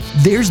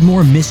There's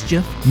more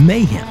mischief,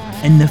 mayhem,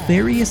 and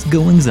nefarious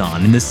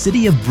goings-on in the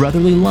city of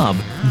brotherly love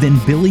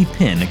than Billy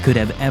Penn could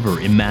have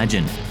ever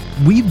imagined.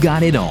 We've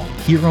got it all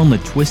here on the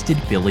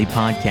Twisted Philly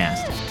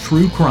podcast.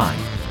 True crime,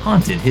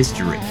 haunted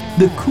history,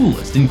 the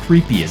coolest and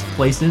creepiest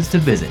places to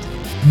visit.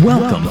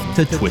 Welcome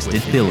to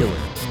Twisted Philly.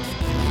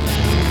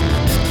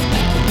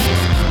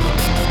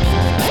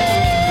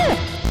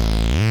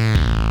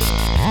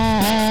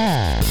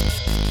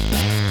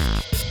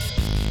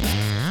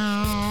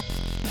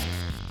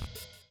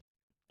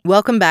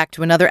 Welcome back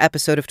to another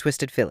episode of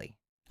Twisted Philly.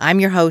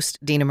 I'm your host,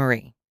 Dina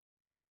Marie.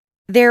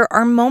 There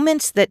are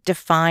moments that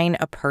define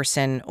a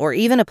person or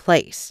even a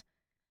place.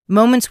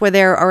 Moments where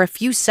there are a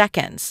few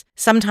seconds,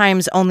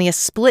 sometimes only a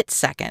split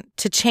second,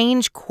 to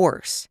change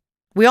course.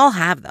 We all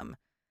have them.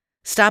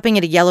 Stopping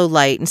at a yellow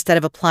light instead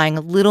of applying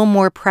a little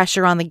more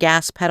pressure on the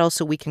gas pedal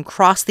so we can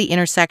cross the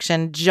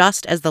intersection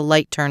just as the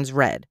light turns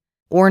red.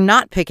 Or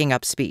not picking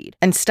up speed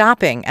and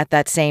stopping at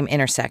that same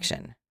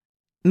intersection.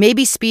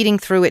 Maybe speeding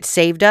through it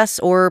saved us,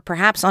 or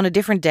perhaps on a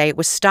different day it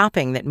was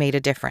stopping that made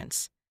a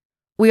difference.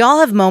 We all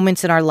have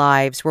moments in our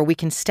lives where we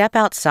can step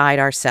outside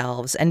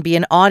ourselves and be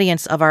an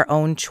audience of our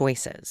own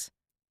choices.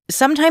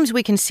 Sometimes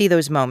we can see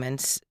those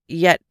moments,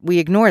 yet we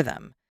ignore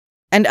them.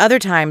 And other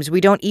times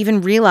we don't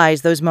even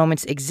realize those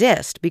moments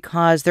exist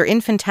because they're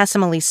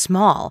infinitesimally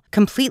small,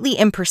 completely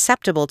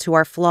imperceptible to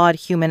our flawed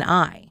human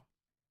eye.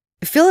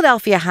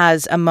 Philadelphia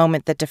has a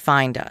moment that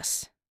defined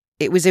us.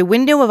 It was a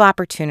window of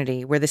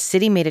opportunity where the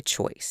city made a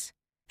choice,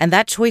 and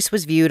that choice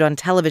was viewed on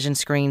television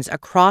screens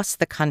across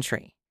the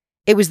country.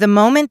 It was the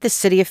moment the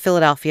city of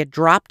Philadelphia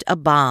dropped a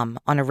bomb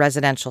on a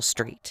residential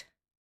street.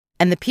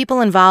 And the people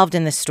involved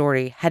in this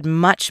story had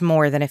much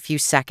more than a few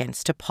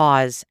seconds to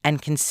pause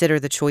and consider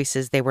the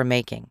choices they were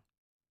making.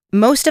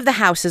 Most of the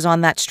houses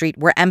on that street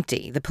were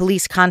empty. The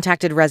police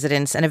contacted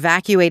residents and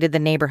evacuated the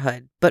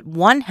neighborhood, but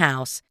one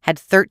house had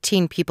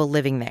 13 people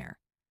living there.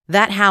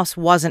 That house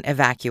wasn't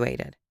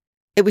evacuated.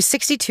 It was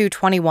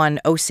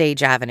 6221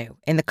 Osage Avenue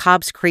in the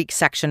Cobbs Creek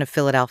section of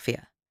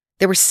Philadelphia.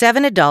 There were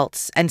 7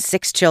 adults and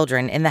 6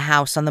 children in the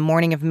house on the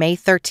morning of May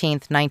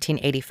 13th,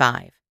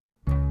 1985.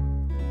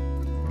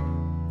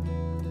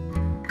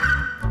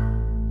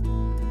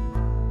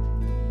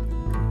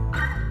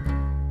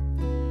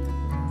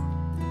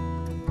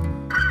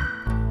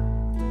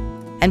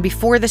 And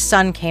before the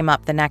sun came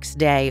up the next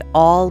day,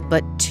 all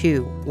but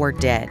 2 were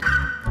dead.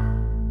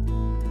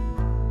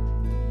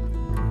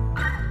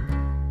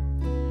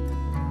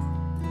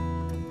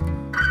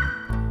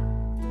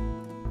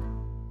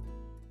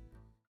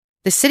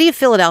 The city of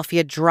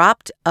Philadelphia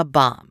dropped a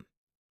bomb,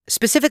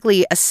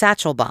 specifically a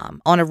satchel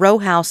bomb, on a row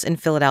house in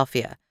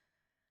Philadelphia.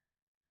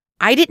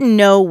 I didn't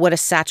know what a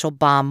satchel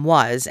bomb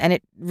was, and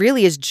it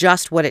really is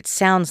just what it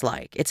sounds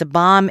like. It's a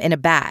bomb in a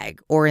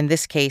bag, or in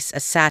this case, a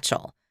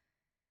satchel.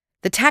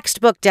 The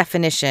textbook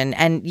definition,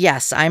 and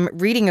yes, I'm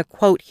reading a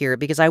quote here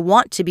because I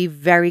want to be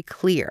very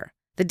clear.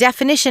 The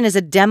definition is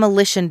a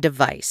demolition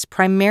device,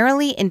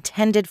 primarily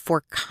intended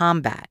for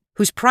combat,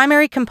 whose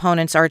primary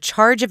components are a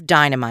charge of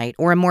dynamite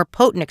or a more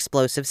potent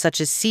explosive such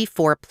as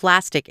C4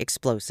 plastic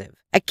explosive,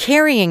 a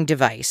carrying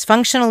device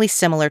functionally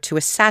similar to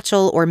a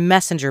satchel or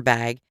messenger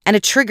bag, and a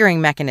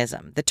triggering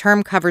mechanism. The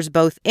term covers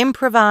both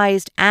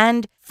improvised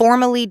and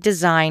formally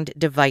designed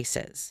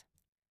devices.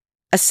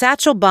 A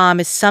satchel bomb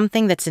is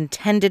something that's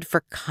intended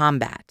for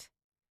combat.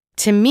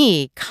 To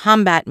me,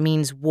 combat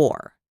means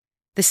war.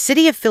 The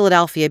city of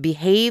Philadelphia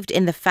behaved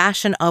in the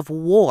fashion of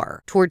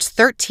war towards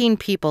 13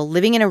 people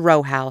living in a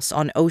row house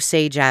on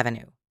Osage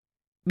Avenue.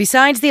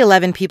 Besides the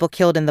 11 people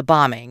killed in the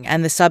bombing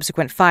and the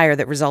subsequent fire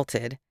that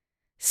resulted,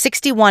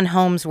 61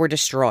 homes were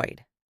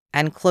destroyed,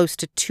 and close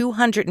to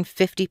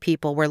 250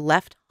 people were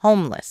left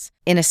homeless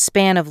in a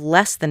span of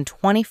less than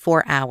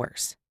 24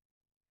 hours.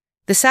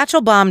 The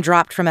satchel bomb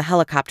dropped from a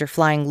helicopter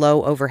flying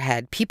low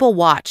overhead. People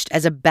watched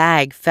as a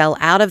bag fell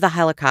out of the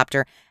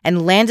helicopter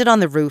and landed on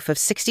the roof of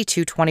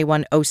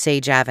 6221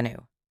 Osage Avenue.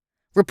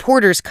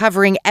 Reporters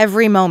covering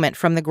every moment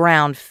from the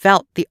ground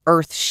felt the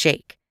earth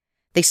shake.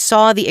 They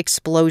saw the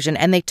explosion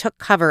and they took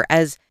cover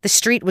as the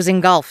street was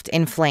engulfed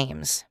in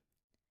flames.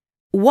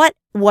 What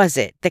was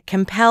it that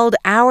compelled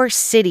our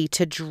city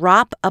to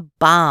drop a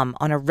bomb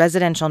on a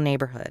residential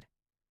neighborhood?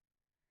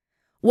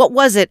 What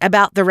was it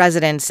about the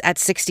residents at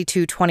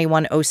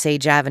 6221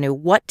 Osage Avenue?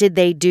 What did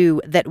they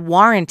do that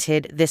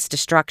warranted this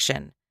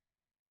destruction?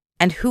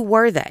 And who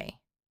were they?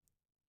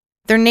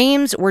 Their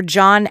names were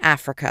John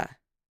Africa,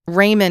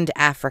 Raymond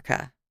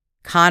Africa,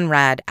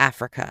 Conrad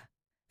Africa,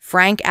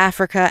 Frank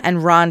Africa and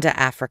Rhonda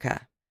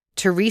Africa,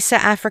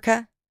 Teresa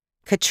Africa,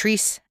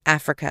 Catrice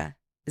Africa,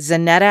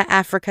 Zanetta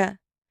Africa,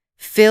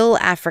 Phil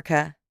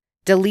Africa,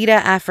 Delita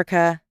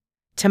Africa,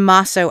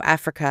 Tommaso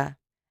Africa,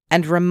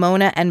 and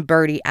Ramona and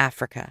Bertie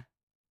Africa.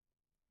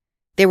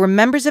 They were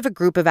members of a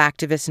group of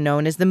activists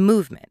known as the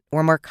Movement,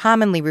 or more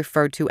commonly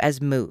referred to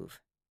as MOVE.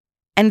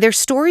 And their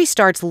story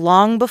starts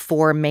long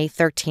before May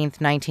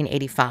 13th,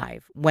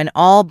 1985, when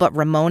all but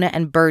Ramona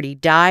and Bertie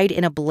died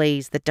in a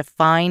blaze that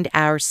defined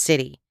our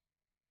city.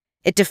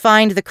 It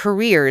defined the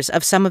careers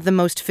of some of the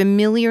most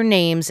familiar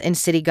names in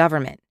city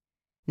government.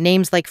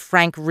 names like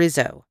Frank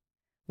Rizzo,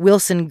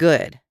 Wilson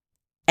Good,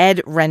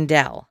 Ed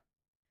Rendell.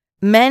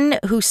 Men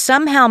who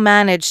somehow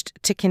managed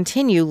to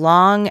continue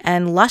long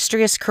and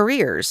lustrous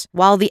careers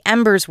while the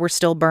embers were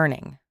still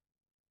burning.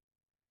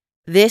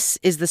 This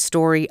is the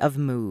story of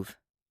MOVE.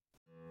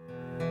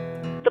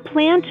 The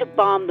plan to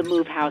bomb the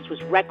MOVE house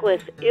was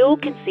reckless,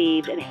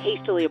 ill-conceived, and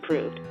hastily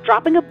approved.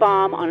 Dropping a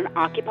bomb on an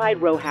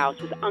occupied row house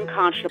was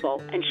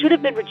unconscionable and should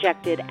have been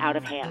rejected out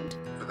of hand.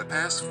 For the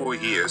past 4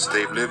 years,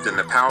 they've lived in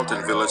the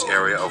Powelton Village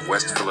area of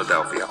West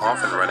Philadelphia,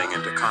 often running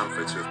into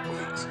conflicts with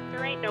police.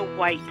 There ain't no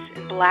white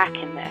and black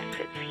in this.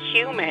 It's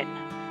human.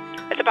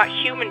 It's about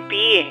human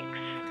beings.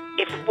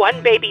 If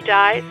one baby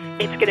dies,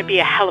 it's going to be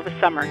a hell of a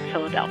summer in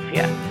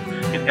Philadelphia.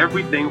 In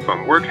everything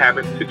from work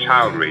habits to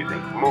child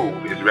raising,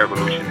 MOVE is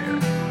revolutionary.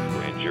 The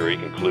grand jury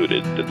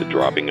concluded that the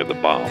dropping of the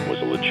bomb was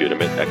a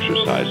legitimate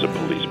exercise of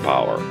police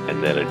power,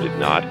 and that it did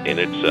not in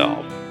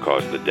itself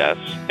cause the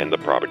deaths and the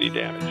property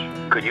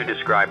damage. Could you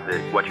describe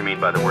what you mean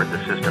by the word the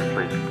system,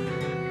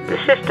 please? The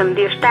system,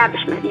 the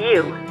establishment,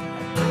 you.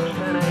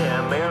 10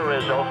 a.m., Mayor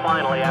Rizzo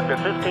finally, after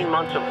 15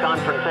 months of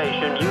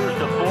confrontation, used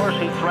the force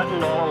he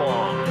threatened all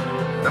along.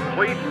 The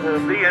police will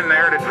be in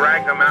there to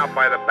drag them out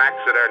by the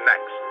backs of their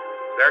necks.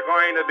 They're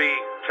going to be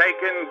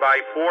taken by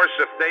force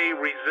if they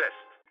resist.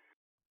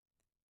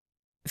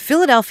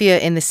 Philadelphia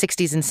in the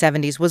 60s and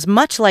 70s was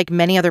much like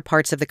many other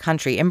parts of the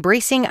country,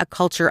 embracing a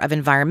culture of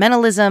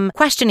environmentalism,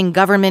 questioning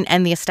government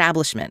and the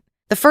establishment.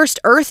 The first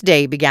Earth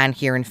Day began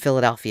here in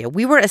Philadelphia.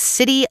 We were a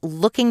city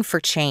looking for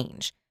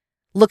change,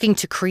 looking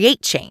to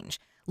create change,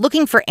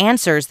 looking for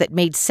answers that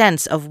made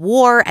sense of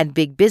war and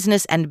big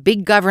business and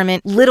big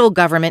government, little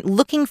government,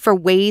 looking for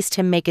ways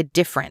to make a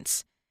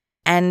difference.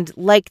 And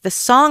like the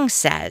song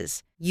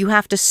says, you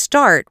have to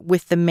start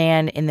with the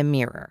man in the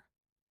mirror.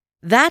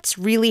 That's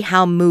really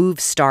how MOVE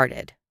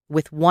started,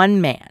 with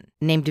one man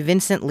named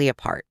Vincent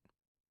Leopart.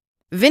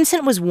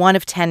 Vincent was one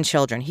of 10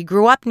 children. He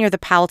grew up near the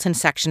Powelton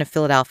section of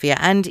Philadelphia,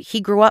 and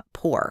he grew up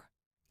poor.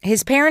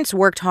 His parents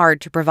worked hard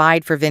to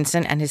provide for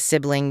Vincent and his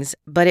siblings,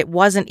 but it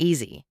wasn't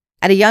easy.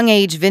 At a young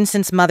age,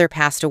 Vincent's mother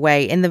passed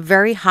away in the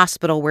very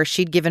hospital where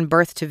she'd given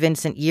birth to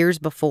Vincent years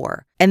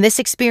before. And this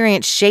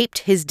experience shaped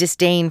his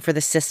disdain for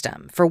the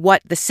system, for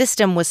what the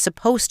system was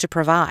supposed to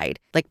provide,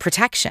 like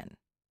protection.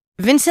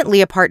 Vincent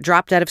Leopart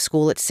dropped out of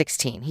school at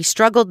 16. He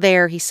struggled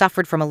there, he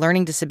suffered from a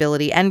learning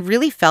disability, and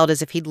really felt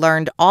as if he'd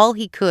learned all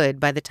he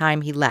could by the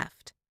time he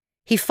left.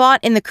 He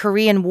fought in the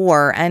Korean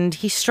War, and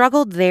he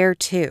struggled there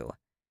too.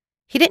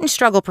 He didn't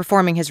struggle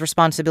performing his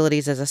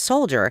responsibilities as a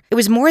soldier. It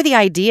was more the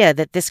idea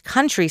that this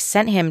country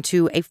sent him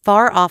to a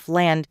far-off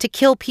land to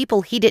kill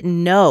people he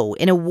didn't know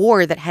in a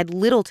war that had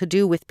little to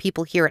do with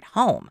people here at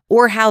home,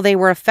 or how they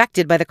were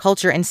affected by the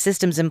culture and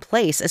systems in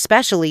place,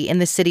 especially in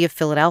the city of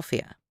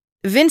Philadelphia.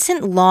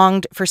 Vincent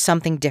longed for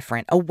something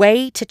different, a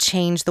way to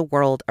change the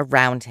world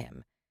around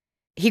him.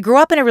 He grew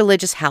up in a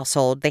religious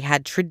household. They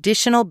had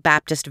traditional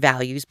Baptist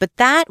values, but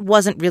that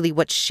wasn't really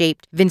what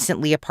shaped Vincent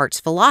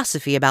Leopart's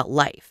philosophy about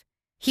life.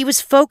 He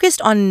was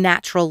focused on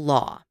natural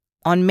law,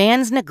 on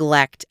man's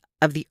neglect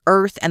of the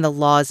earth and the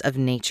laws of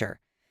nature.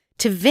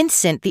 To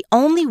Vincent, the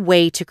only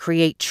way to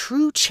create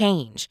true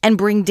change and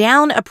bring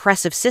down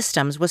oppressive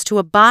systems was to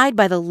abide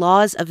by the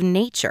laws of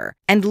nature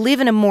and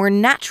live in a more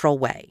natural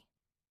way.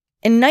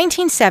 In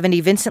 1970,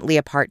 Vincent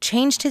Leopart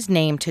changed his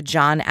name to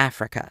John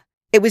Africa.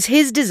 It was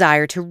his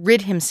desire to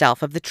rid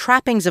himself of the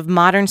trappings of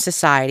modern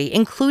society,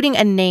 including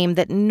a name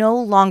that no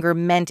longer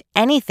meant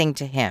anything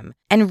to him,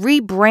 and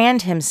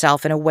rebrand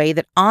himself in a way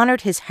that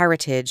honored his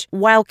heritage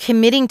while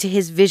committing to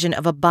his vision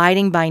of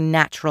abiding by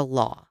natural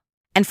law.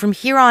 And from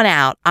here on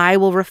out, I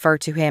will refer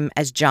to him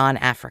as John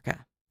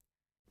Africa.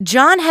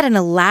 John had an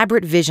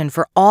elaborate vision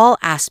for all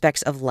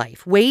aspects of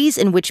life, ways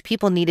in which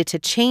people needed to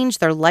change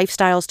their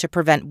lifestyles to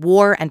prevent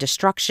war and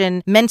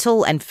destruction,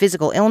 mental and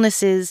physical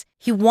illnesses.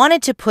 He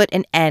wanted to put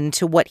an end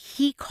to what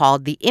he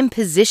called the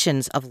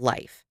impositions of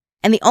life.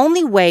 And the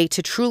only way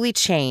to truly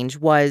change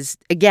was,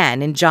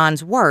 again, in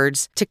John's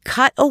words, to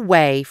cut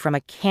away from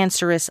a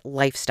cancerous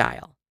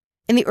lifestyle.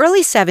 In the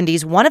early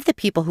 70s, one of the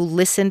people who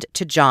listened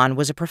to John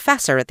was a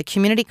professor at the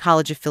Community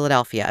College of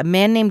Philadelphia, a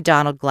man named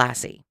Donald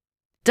Glassy.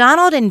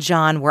 Donald and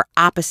John were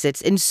opposites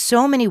in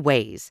so many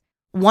ways.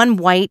 One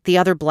white, the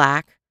other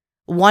black.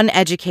 One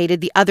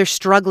educated, the other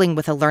struggling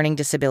with a learning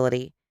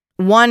disability.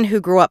 One who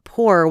grew up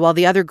poor while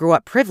the other grew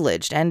up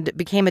privileged and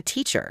became a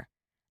teacher.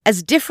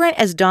 As different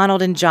as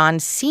Donald and John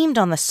seemed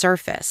on the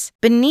surface,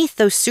 beneath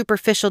those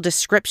superficial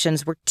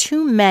descriptions were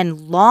two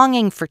men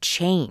longing for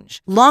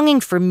change, longing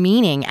for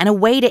meaning and a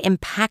way to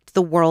impact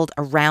the world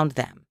around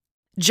them.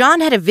 John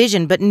had a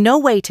vision but no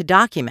way to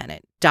document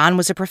it. Don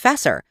was a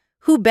professor.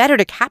 Who better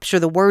to capture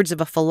the words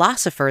of a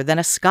philosopher than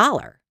a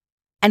scholar?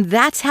 And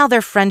that's how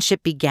their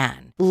friendship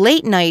began.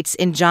 Late nights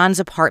in John's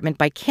apartment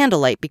by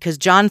candlelight because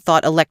John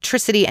thought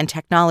electricity and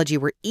technology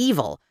were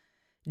evil.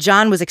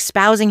 John was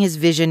espousing his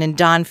vision and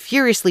Don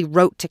furiously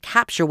wrote to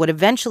capture what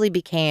eventually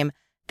became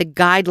the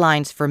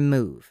guidelines for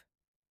MOVE.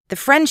 The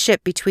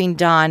friendship between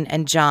Don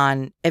and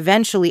John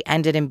eventually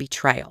ended in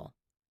betrayal,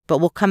 but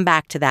we'll come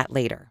back to that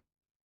later.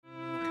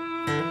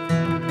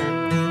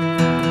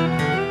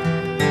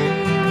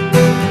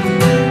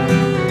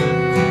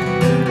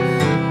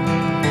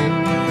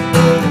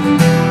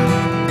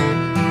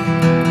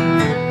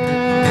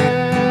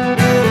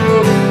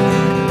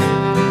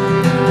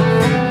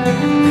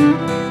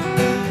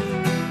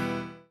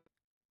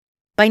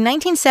 By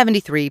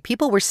 1973,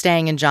 people were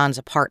staying in John's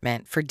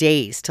apartment for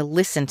days to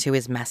listen to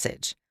his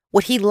message.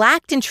 What he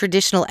lacked in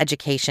traditional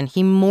education,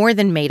 he more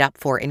than made up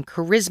for in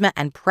charisma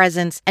and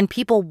presence, and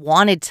people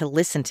wanted to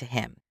listen to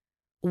him.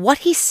 What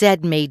he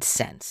said made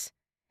sense.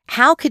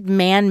 How could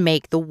man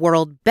make the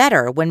world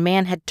better when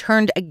man had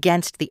turned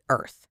against the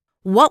earth?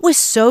 What was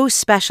so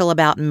special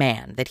about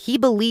man that he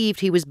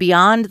believed he was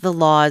beyond the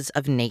laws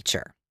of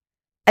nature?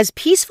 As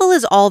peaceful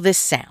as all this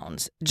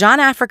sounds,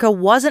 John Africa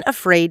wasn't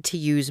afraid to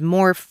use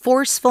more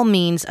forceful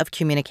means of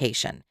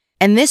communication.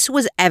 And this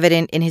was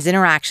evident in his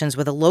interactions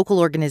with a local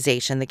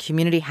organization, the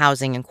Community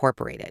Housing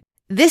Incorporated.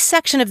 This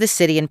section of the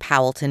city in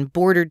Powelton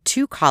bordered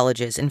two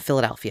colleges in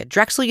Philadelphia,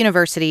 Drexel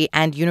University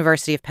and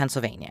University of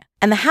Pennsylvania.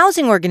 And the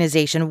housing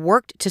organization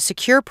worked to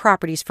secure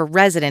properties for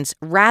residents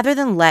rather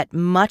than let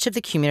much of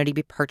the community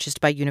be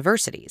purchased by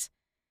universities.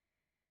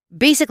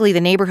 Basically, the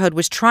neighborhood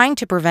was trying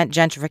to prevent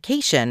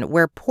gentrification,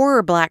 where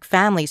poorer Black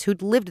families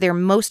who'd lived there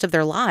most of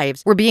their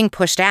lives were being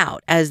pushed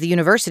out as the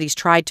universities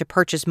tried to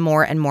purchase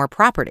more and more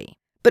property.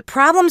 But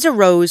problems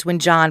arose when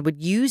John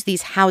would use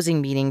these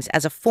housing meetings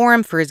as a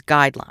forum for his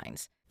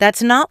guidelines.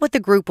 That's not what the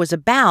group was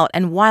about,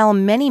 and while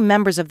many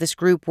members of this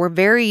group were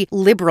very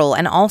liberal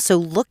and also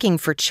looking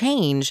for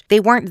change, they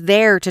weren't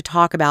there to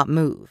talk about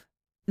MOVE.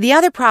 The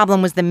other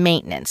problem was the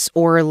maintenance,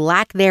 or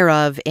lack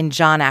thereof, in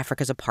John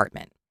Africa's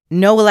apartment.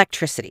 No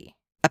electricity,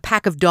 a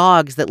pack of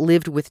dogs that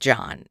lived with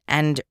John,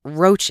 and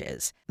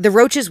roaches. The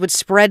roaches would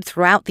spread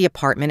throughout the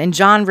apartment, and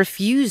John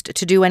refused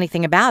to do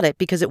anything about it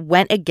because it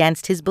went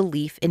against his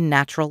belief in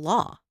natural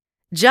law.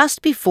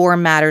 Just before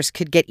matters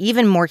could get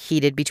even more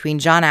heated between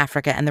John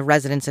Africa and the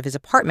residents of his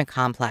apartment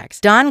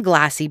complex, Don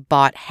Glassy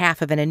bought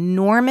half of an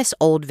enormous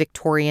old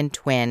Victorian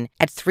twin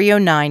at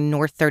 309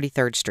 North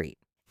 33rd Street.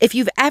 If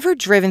you've ever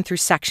driven through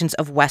sections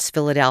of West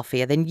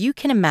Philadelphia, then you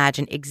can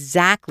imagine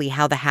exactly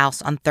how the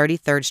house on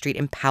 33rd Street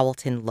in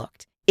Powelton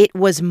looked. It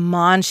was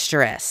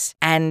monstrous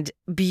and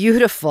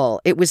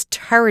beautiful. It was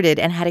turreted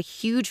and had a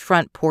huge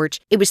front porch.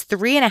 It was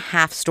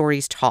 3.5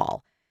 stories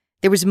tall.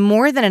 There was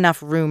more than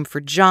enough room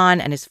for John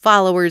and his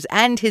followers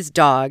and his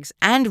dogs,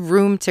 and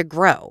room to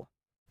grow.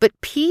 But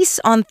peace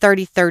on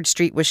 33rd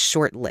Street was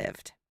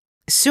short-lived.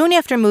 Soon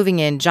after moving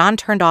in, John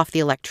turned off the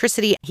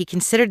electricity. He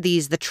considered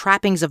these the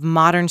trappings of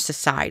modern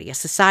society, a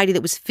society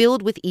that was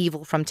filled with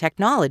evil from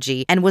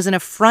technology and was an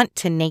affront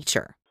to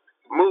nature.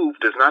 MOVE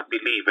does not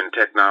believe in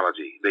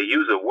technology. They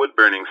use a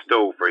wood-burning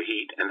stove for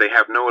heat, and they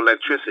have no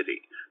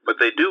electricity. But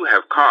they do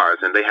have cars,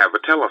 and they have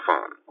a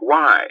telephone.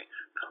 Why?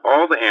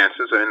 All the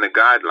answers are in the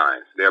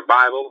guidelines, their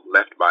Bible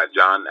left by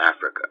John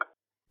Africa.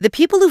 The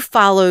people who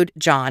followed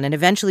John and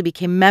eventually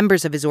became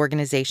members of his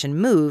organization,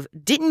 MOVE,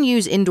 didn't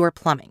use indoor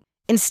plumbing.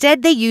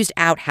 Instead, they used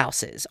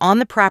outhouses on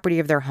the property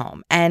of their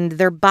home, and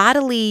their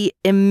bodily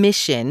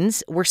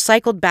emissions were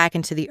cycled back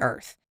into the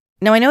earth.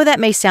 Now, I know that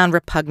may sound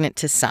repugnant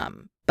to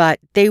some, but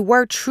they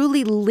were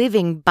truly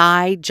living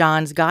by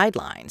John's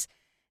guidelines.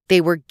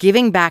 They were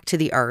giving back to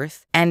the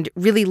earth and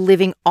really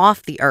living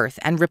off the earth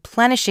and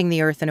replenishing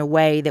the earth in a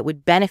way that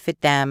would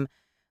benefit them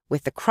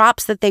with the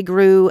crops that they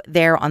grew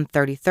there on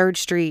 33rd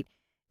Street.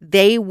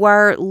 They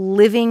were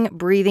living,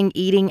 breathing,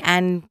 eating,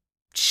 and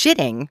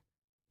shitting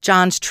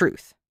John's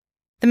truth.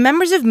 The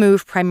members of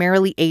MOVE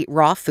primarily ate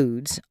raw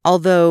foods,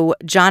 although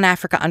John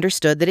Africa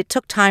understood that it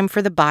took time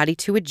for the body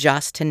to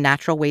adjust to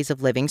natural ways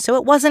of living, so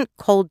it wasn't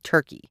cold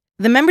turkey.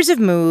 The members of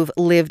MOVE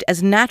lived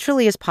as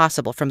naturally as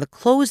possible, from the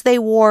clothes they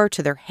wore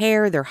to their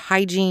hair, their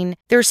hygiene.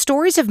 There are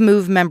stories of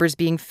MOVE members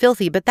being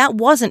filthy, but that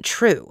wasn't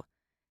true.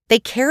 They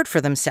cared for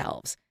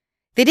themselves.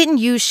 They didn't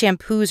use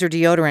shampoos or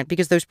deodorant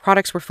because those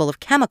products were full of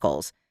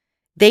chemicals.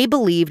 They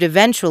believed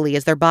eventually,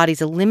 as their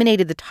bodies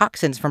eliminated the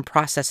toxins from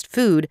processed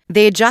food,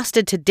 they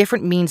adjusted to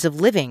different means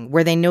of living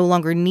where they no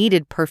longer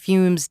needed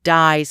perfumes,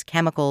 dyes,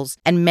 chemicals,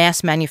 and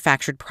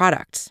mass-manufactured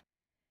products.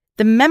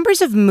 The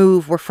members of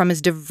MOVE were from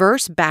as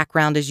diverse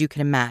background as you can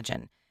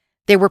imagine.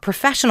 They were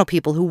professional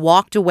people who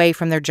walked away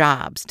from their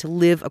jobs to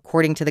live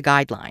according to the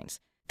guidelines.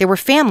 There were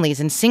families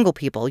and single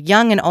people,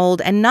 young and old,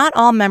 and not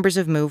all members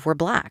of MOVE were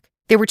Black.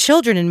 There were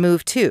children in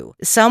MOVE too.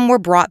 Some were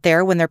brought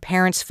there when their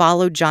parents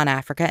followed John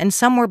Africa, and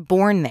some were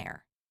born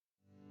there.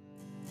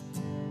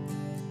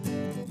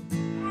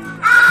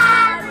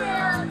 I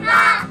will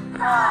not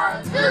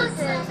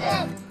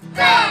hallucinate,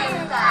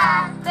 Benjamin,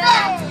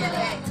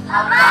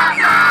 about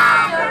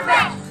my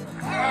arrest,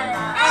 and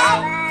I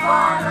ain't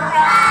gonna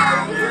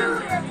have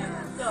you to do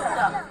so.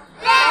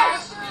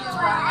 Unless you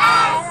are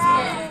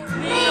asking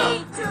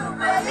me to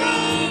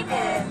believe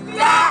in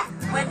that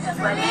which a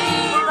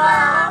believer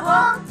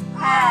won't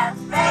have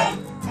faith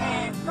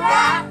in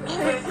that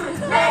which is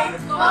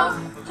faithful,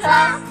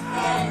 trust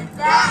in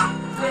that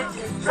which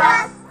is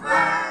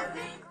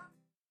trustworthy.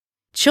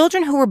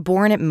 Children who were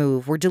born at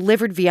MOVE were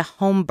delivered via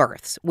home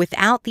births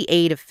without the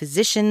aid of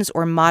physicians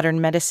or modern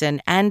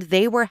medicine, and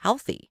they were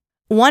healthy.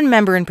 One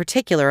member in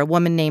particular, a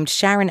woman named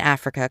Sharon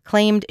Africa,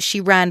 claimed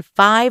she ran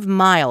 5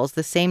 miles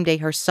the same day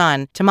her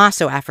son,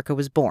 Tommaso Africa,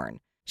 was born.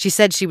 She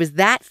said she was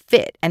that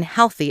fit and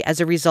healthy as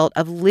a result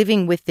of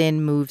living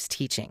within MOVE's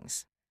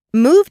teachings.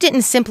 MOVE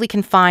didn't simply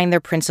confine their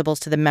principles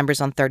to the members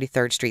on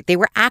 33rd Street. They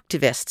were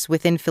activists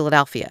within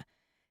Philadelphia.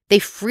 They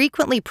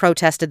frequently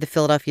protested the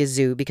Philadelphia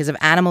Zoo because of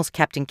animals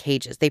kept in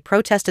cages. They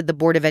protested the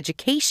Board of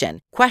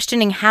Education,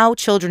 questioning how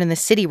children in the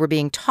city were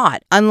being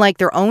taught, unlike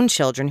their own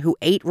children who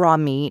ate raw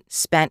meat,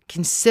 spent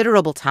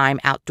considerable time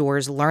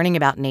outdoors learning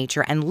about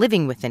nature and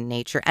living within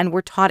nature, and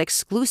were taught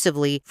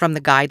exclusively from the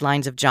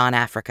guidelines of John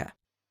Africa.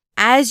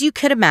 As you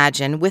could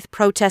imagine, with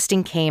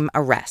protesting came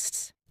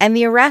arrests, and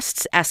the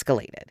arrests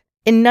escalated.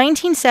 In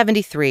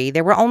 1973,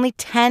 there were only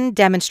 10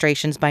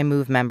 demonstrations by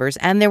MOVE members,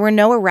 and there were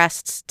no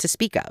arrests to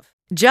speak of.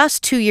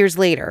 Just 2 years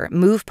later,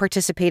 MOVE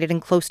participated in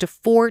close to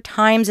 4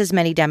 times as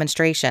many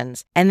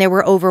demonstrations, and there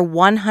were over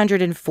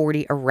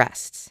 140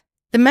 arrests.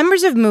 The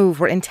members of MOVE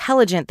were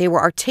intelligent, they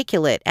were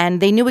articulate, and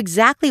they knew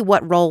exactly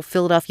what role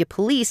Philadelphia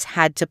police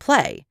had to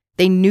play.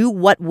 They knew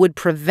what would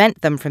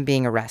prevent them from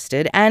being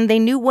arrested, and they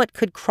knew what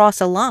could cross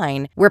a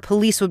line where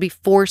police would be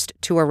forced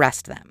to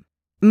arrest them.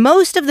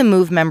 Most of the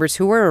MOVE members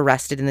who were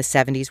arrested in the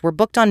 70s were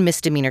booked on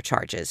misdemeanor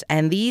charges,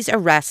 and these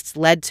arrests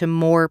led to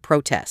more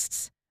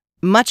protests.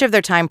 Much of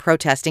their time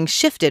protesting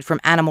shifted from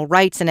animal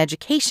rights and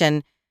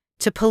education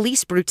to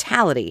police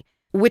brutality,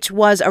 which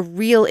was a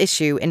real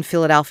issue in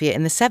Philadelphia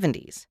in the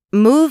 70s.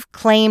 MOVE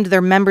claimed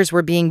their members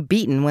were being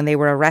beaten when they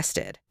were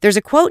arrested. There's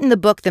a quote in the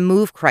book The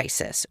MOVE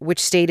Crisis, which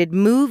stated,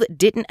 "MOVE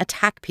didn't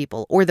attack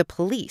people or the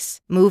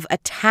police. MOVE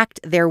attacked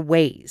their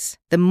ways.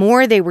 The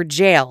more they were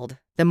jailed,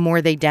 the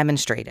more they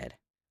demonstrated."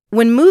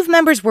 When MOVE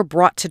members were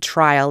brought to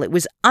trial, it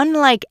was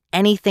unlike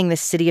anything the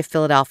city of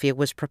Philadelphia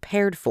was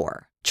prepared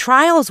for.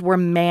 Trials were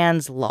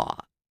man's law,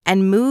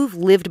 and MOVE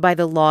lived by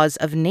the laws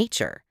of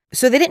nature.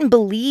 So they didn't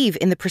believe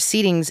in the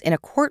proceedings in a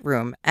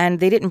courtroom, and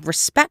they didn't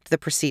respect the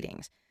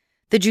proceedings.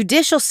 The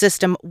judicial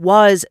system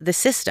was the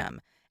system.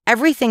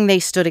 Everything they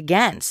stood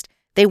against,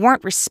 they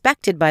weren't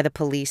respected by the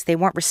police, they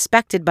weren't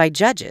respected by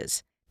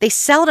judges. They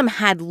seldom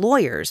had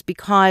lawyers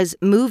because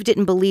MOVE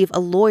didn't believe a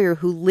lawyer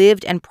who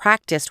lived and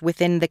practiced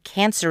within the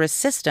cancerous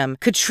system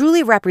could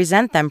truly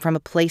represent them from a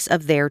place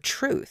of their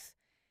truth.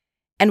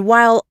 And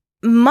while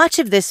much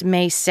of this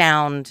may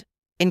sound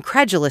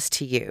incredulous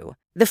to you,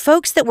 the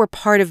folks that were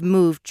part of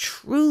MOVE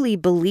truly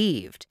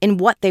believed in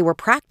what they were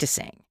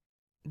practicing.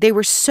 They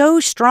were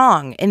so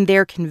strong in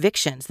their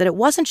convictions that it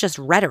wasn't just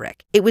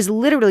rhetoric. It was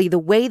literally the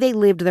way they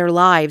lived their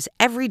lives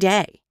every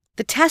day.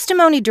 The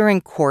testimony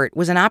during court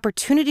was an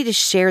opportunity to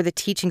share the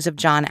teachings of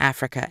John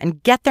Africa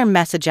and get their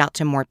message out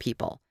to more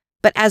people.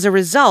 But as a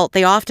result,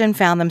 they often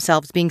found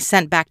themselves being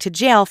sent back to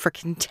jail for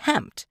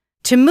contempt.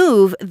 To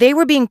MOVE, they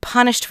were being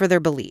punished for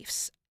their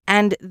beliefs.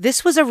 And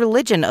this was a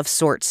religion of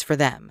sorts for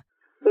them.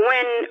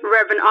 When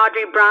Reverend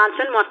Audrey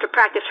Bronson wants to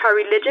practice her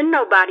religion,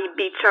 nobody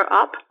beats her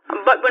up.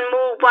 But when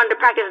MOVE wanted to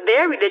practice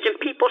their religion,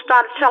 people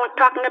started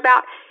talking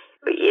about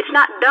it's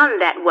not done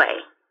that way.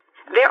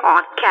 There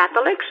are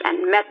Catholics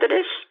and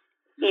Methodists,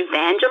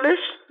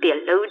 evangelists,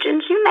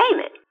 theologians, you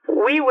name it.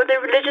 We were the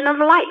religion of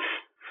life.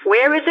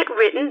 Where is it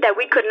written that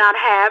we could not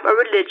have a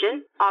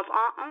religion of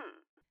our own?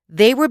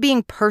 They were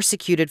being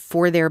persecuted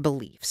for their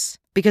beliefs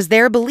because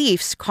their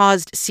beliefs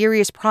caused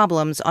serious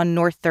problems on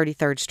North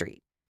 33rd Street.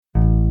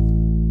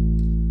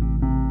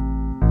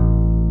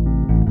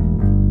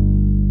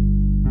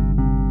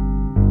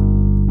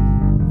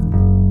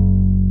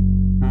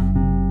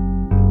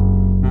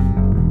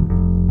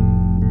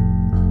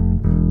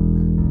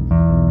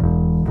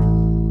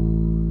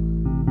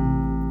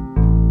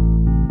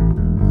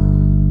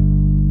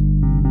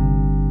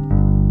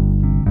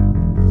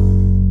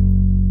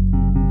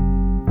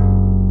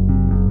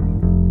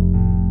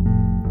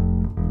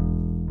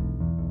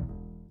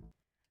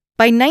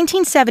 By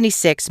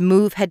 1976,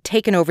 MOVE had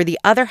taken over the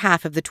other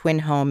half of the twin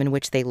home in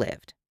which they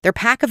lived. Their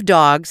pack of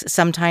dogs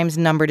sometimes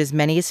numbered as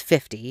many as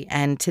 50,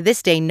 and to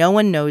this day, no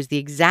one knows the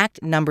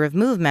exact number of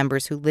MOVE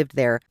members who lived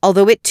there,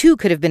 although it too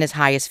could have been as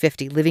high as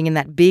 50, living in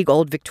that big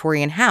old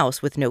Victorian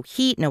house with no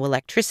heat, no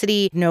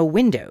electricity, no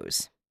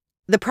windows.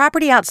 The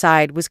property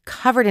outside was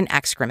covered in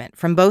excrement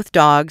from both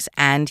dogs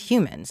and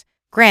humans.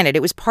 Granted,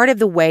 it was part of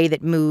the way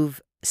that MOVE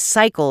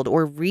cycled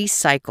or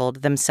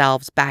recycled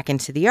themselves back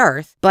into the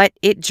earth, but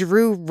it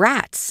drew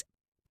rats.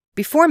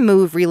 Before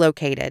MOVE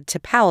relocated to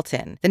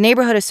Powelton, the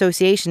neighborhood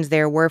associations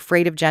there were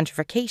afraid of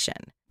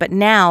gentrification, but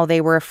now they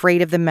were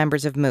afraid of the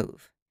members of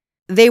MOVE.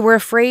 They were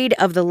afraid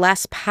of the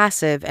less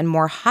passive and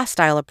more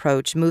hostile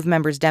approach MOVE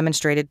members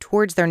demonstrated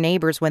towards their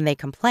neighbors when they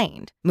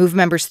complained. MOVE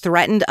members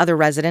threatened other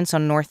residents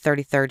on North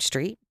 33rd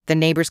Street. The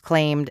neighbors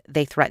claimed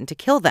they threatened to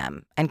kill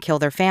them and kill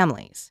their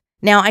families.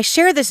 Now, I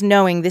share this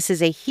knowing this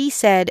is a he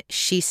said,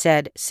 she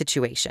said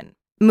situation.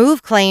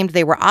 MOVE claimed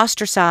they were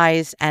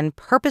ostracized and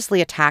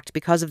purposely attacked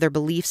because of their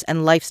beliefs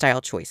and lifestyle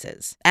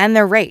choices, and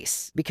their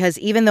race, because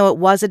even though it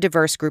was a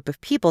diverse group of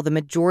people, the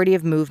majority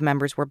of MOVE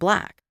members were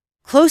Black.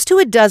 Close to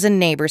a dozen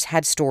neighbors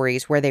had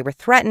stories where they were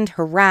threatened,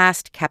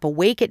 harassed, kept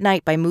awake at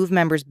night by MOVE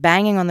members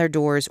banging on their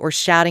doors or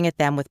shouting at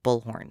them with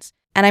bullhorns.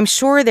 And I'm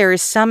sure there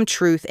is some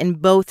truth in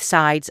both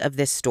sides of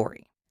this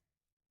story.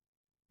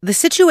 The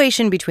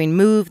situation between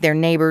MOVE, their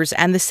neighbors,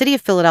 and the city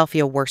of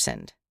Philadelphia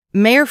worsened.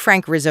 Mayor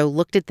Frank Rizzo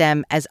looked at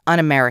them as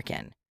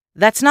un-American.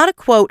 That's not a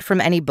quote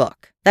from any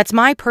book. That's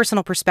my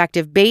personal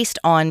perspective based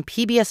on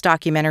PBS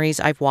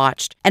documentaries I've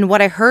watched and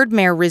what I heard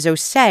Mayor Rizzo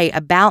say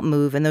about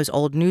MOVE in those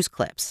old news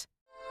clips.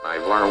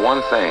 I've learned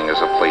one thing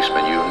as a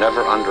policeman: you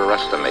never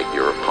underestimate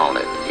your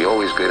opponent. You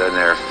always get in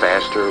there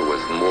faster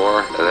with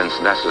more than's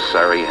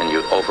necessary, and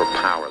you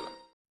overpower them.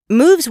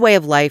 MOVE's way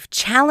of life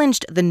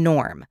challenged the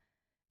norm.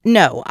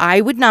 No,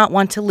 I would not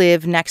want to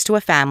live next to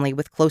a family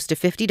with close to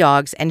 50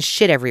 dogs and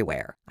shit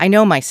everywhere. I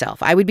know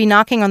myself. I would be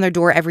knocking on their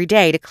door every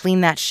day to clean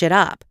that shit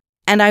up.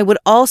 And I would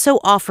also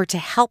offer to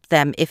help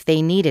them if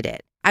they needed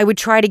it. I would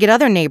try to get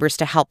other neighbors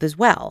to help as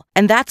well.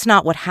 And that's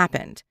not what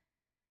happened.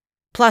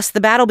 Plus,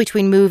 the battle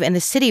between MOVE and the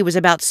city was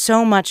about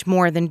so much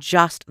more than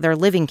just their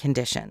living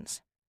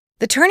conditions.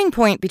 The turning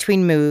point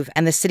between MOVE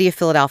and the city of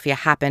Philadelphia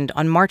happened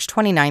on March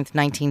 29,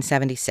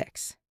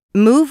 1976.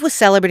 MOVE was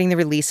celebrating the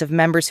release of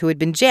members who had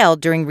been jailed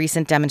during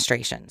recent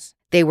demonstrations.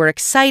 They were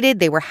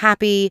excited, they were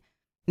happy.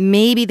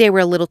 Maybe they were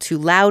a little too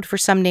loud for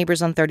some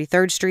neighbors on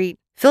 33rd Street.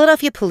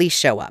 Philadelphia police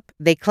show up.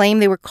 They claim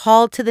they were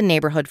called to the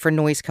neighborhood for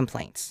noise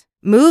complaints.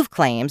 MOVE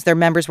claims their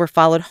members were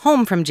followed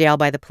home from jail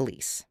by the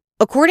police.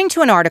 According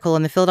to an article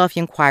in the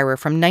Philadelphia Inquirer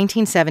from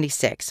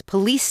 1976,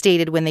 police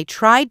stated when they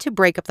tried to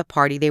break up the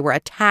party, they were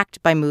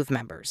attacked by MOVE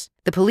members.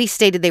 The police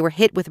stated they were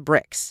hit with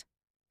bricks.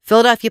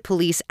 Philadelphia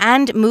police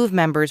and MOVE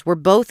members were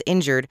both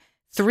injured.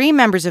 3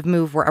 members of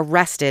MOVE were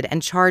arrested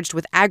and charged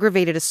with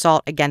aggravated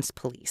assault against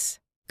police.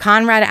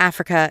 Conrad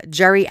Africa,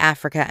 Jerry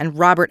Africa, and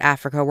Robert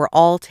Africa were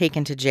all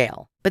taken to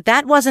jail. But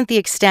that wasn't the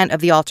extent of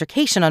the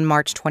altercation on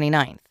March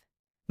 29th.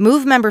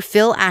 MOVE member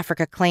Phil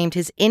Africa claimed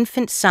his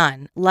infant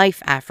son,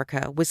 Life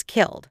Africa, was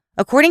killed.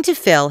 According to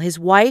Phil, his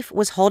wife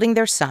was holding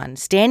their son,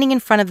 standing in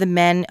front of the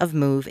men of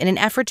MOVE in an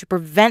effort to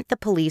prevent the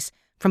police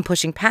from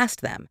pushing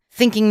past them,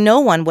 thinking no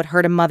one would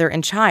hurt a mother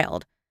and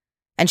child,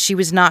 and she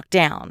was knocked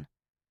down.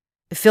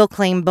 Phil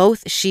claimed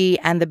both she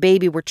and the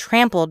baby were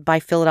trampled by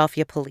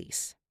Philadelphia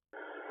police.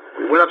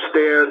 We went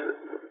upstairs,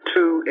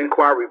 2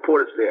 inquiry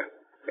reporters there,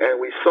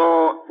 and we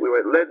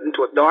were led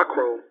into a dark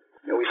room,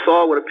 and we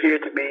saw what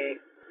appeared to be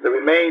the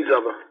remains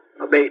of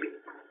a baby.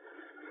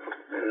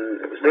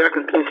 And it was their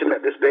contention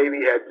that this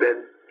baby had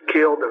been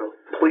killed in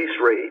a police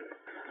raid.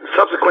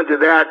 Subsequent to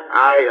that,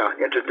 I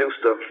introduced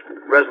a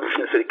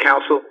resolution to City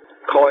Council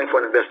calling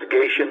for an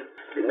investigation.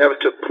 It never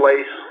took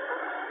place.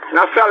 And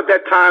I felt at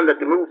that time that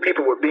the MOVE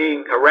people were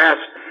being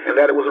harassed and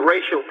that it was a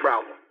racial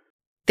problem.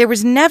 There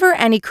was never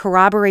any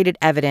corroborated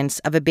evidence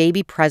of a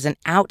baby present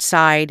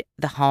outside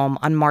the home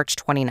on March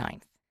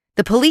 29th.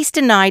 The police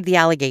denied the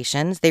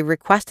allegations. They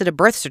requested a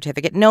birth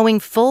certificate, knowing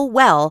full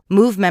well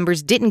MOVE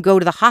members didn't go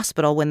to the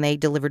hospital when they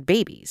delivered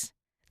babies.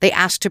 They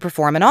asked to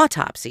perform an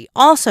autopsy,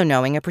 also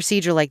knowing a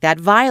procedure like that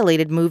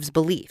violated MOVE's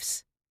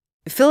beliefs.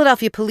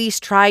 Philadelphia police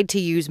tried to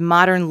use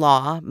modern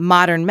law,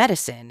 modern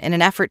medicine in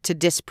an effort to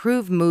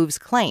disprove MOVE's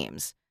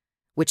claims,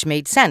 which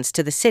made sense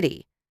to the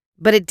city.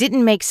 But it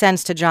didn't make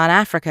sense to John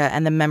Africa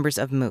and the members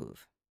of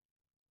MOVE.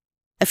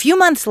 A few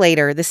months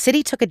later, the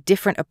city took a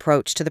different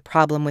approach to the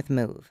problem with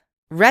MOVE.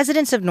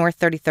 Residents of North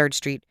 33rd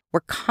Street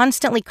were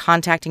constantly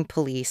contacting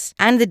police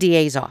and the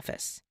DA's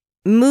office.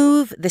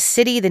 MOVE, the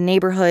city, the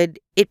neighborhood,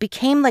 it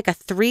became like a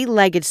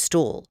 3-legged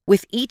stool,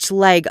 with each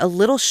leg a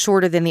little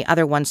shorter than the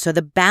other one, so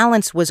the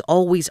balance was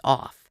always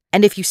off.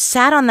 And if you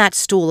sat on that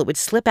stool, it would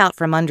slip out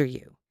from under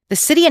you. The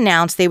city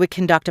announced they would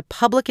conduct a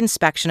public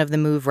inspection of the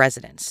MOVE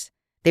residents.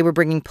 They were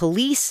bringing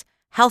police,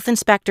 health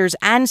inspectors,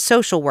 and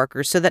social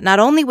workers so that not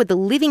only would the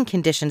living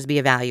conditions be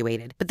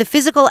evaluated, but the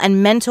physical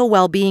and mental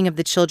well-being of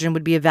the children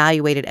would be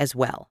evaluated as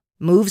well.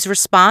 MOVE's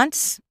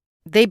response?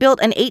 They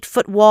built an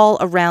 8-foot wall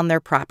around their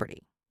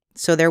property.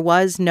 So there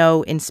was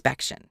no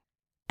inspection.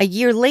 A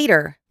year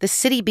later, the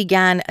city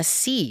began a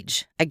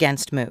siege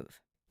against MOVE.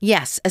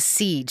 Yes, a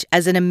siege,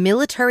 as in a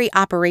military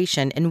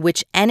operation in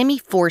which enemy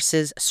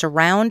forces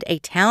surround a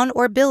town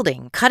or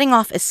building, cutting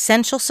off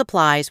essential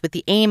supplies with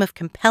the aim of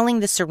compelling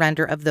the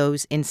surrender of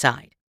those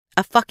inside.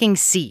 A fucking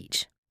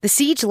siege. The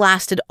siege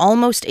lasted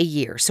almost a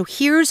year, so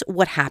here's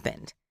what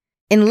happened.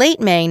 In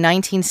late May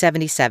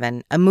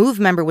 1977, a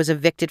MOVE member was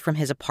evicted from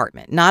his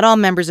apartment. Not all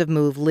members of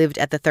MOVE lived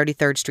at the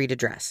 33rd Street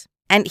address.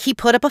 And he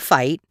put up a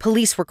fight,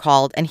 police were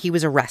called, and he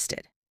was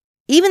arrested.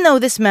 Even though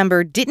this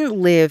member didn't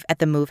live at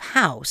the MOVE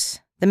house,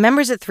 the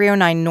members at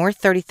 309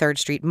 North 33rd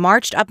Street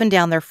marched up and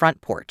down their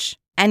front porch,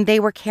 and they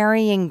were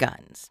carrying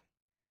guns.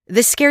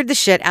 This scared the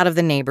shit out of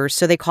the neighbors,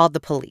 so they called the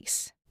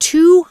police.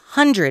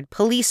 200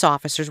 police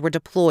officers were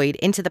deployed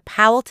into the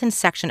Powelton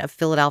section of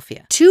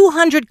Philadelphia.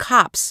 200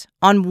 cops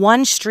on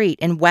one street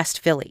in West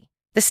Philly.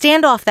 The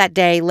standoff that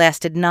day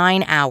lasted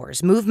 9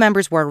 hours. MOVE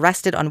members were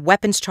arrested on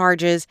weapons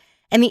charges.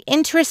 And the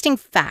interesting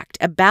fact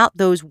about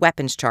those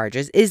weapons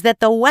charges is that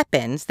the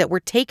weapons that were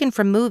taken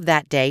from MOVE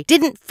that day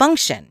didn't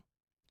function.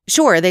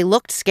 Sure, they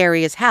looked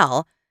scary as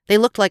hell. They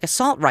looked like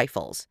assault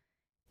rifles.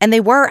 And they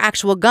were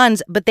actual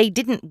guns, but they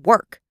didn't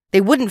work.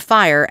 They wouldn't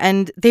fire,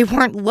 and they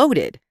weren't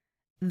loaded.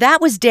 That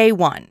was day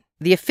one,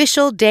 the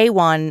official day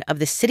one of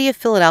the city of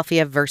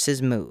Philadelphia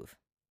versus MOVE.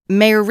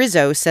 Mayor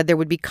Rizzo said there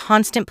would be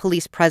constant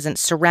police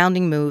presence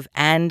surrounding MOVE,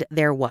 and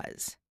there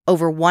was.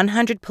 Over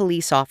 100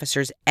 police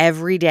officers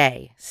every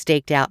day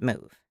staked out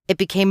MOVE. It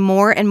became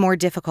more and more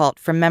difficult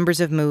for members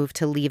of MOVE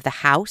to leave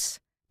the house,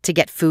 to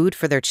get food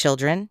for their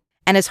children,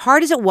 and as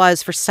hard as it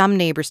was for some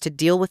neighbors to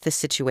deal with the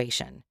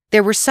situation,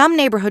 there were some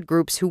neighborhood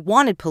groups who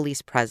wanted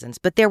police presence,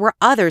 but there were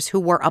others who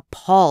were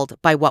appalled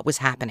by what was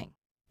happening.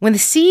 When the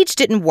siege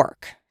didn't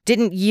work,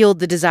 didn't yield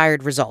the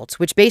desired results,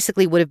 which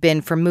basically would have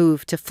been for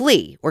MOVE to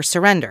flee or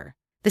surrender,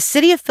 the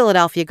city of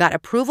Philadelphia got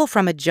approval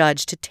from a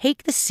judge to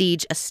take the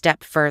siege a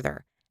step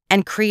further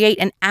and create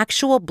an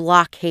actual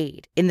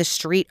blockade in the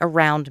street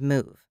around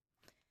MOVE.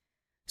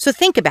 So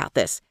think about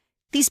this.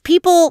 These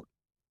people,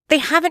 they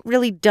haven't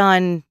really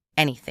done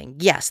anything.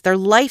 Yes, their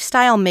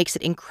lifestyle makes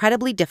it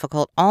incredibly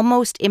difficult,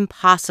 almost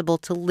impossible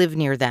to live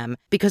near them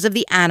because of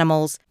the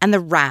animals and the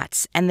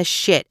rats and the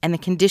shit and the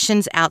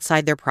conditions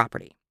outside their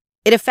property.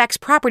 It affects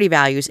property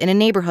values in a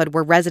neighborhood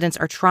where residents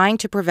are trying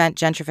to prevent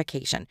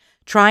gentrification,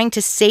 trying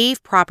to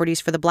save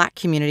properties for the Black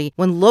community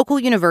when local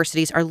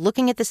universities are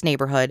looking at this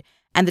neighborhood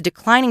and the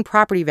declining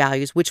property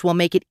values, which will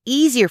make it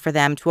easier for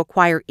them to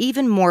acquire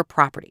even more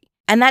property.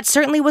 And that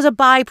certainly was a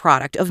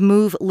byproduct of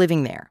MOVE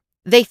living there.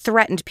 They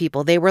threatened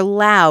people. They were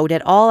loud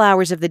at all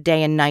hours of the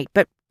day and night,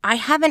 but I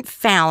haven't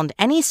found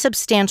any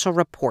substantial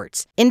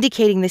reports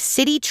indicating the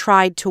city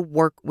tried to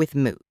work with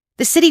MOVE.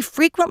 The city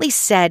frequently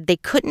said they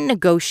couldn't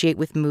negotiate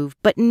with MOVE,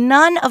 but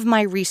none of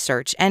my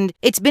research, and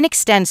it's been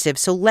extensive,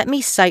 so let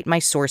me cite my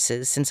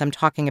sources since I'm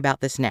talking about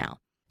this now.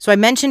 So I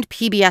mentioned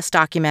PBS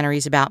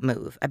documentaries about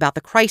MOVE, about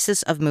the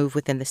crisis of MOVE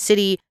within the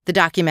city, the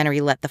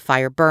documentary Let the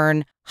Fire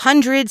Burn,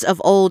 hundreds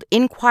of old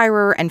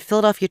Inquirer and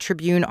Philadelphia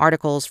Tribune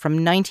articles from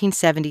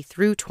 1970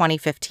 through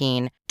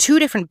 2015, 2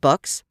 different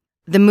books,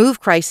 The MOVE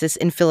Crisis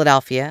in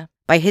Philadelphia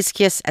by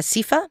Hizkias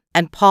Asifa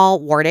and Paul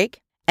Wardig,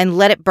 and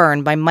Let It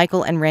Burn by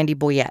Michael and Randy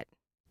Boyette.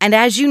 And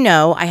as you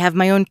know, I have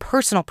my own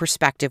personal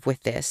perspective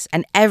with this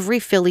and every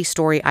Philly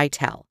story I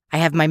tell. I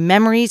have my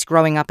memories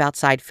growing up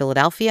outside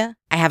Philadelphia.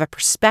 I have a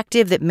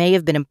perspective that may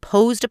have been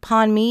imposed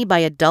upon me by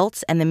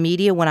adults and the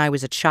media when I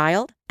was a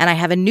child. And I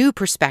have a new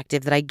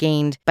perspective that I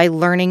gained by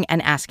learning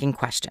and asking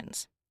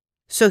questions.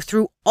 So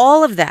through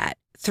all of that,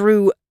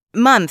 through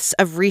months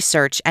of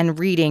research and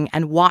reading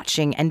and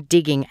watching and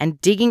digging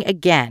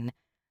again,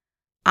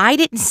 I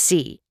didn't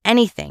see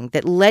anything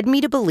that led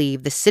me to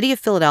believe the city of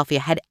Philadelphia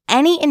had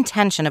any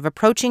intention of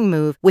approaching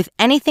MOVE with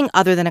anything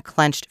other than a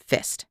clenched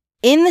fist.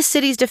 In the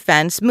city's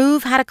defense,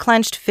 MOVE had a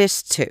clenched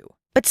fist too.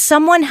 But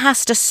someone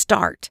has to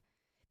start.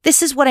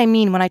 This is what I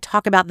mean when I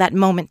talk about that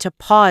moment to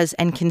pause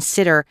and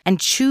consider and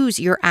choose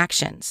your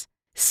actions.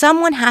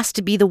 Someone has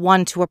to be the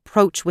one to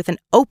approach with an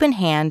open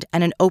hand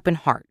and an open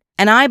heart.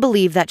 And I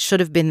believe that should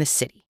have been the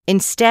city.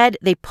 Instead,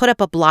 they put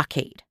up a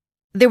blockade.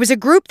 There was a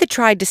group that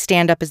tried to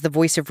stand up as the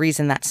voice of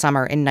reason that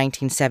summer in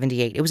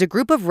 1978. It was a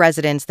group of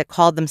residents that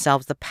called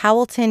themselves the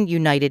Powelton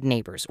United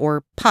Neighbors,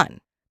 or PUN.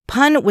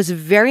 PUN was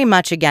very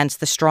much against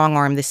the strong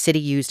arm the city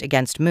used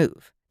against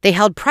MOVE. They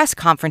held press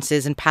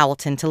conferences in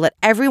Powelton to let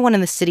everyone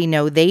in the city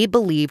know they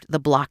believed the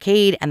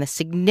blockade and the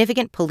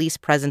significant police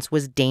presence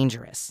was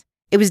dangerous.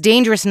 It was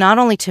dangerous not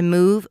only to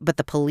MOVE, but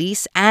the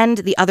police and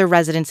the other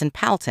residents in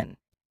Powelton.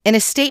 In a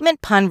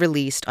statement PUN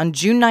released on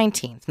June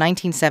 19,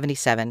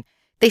 1977,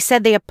 they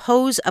said they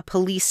oppose a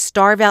police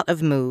starve-out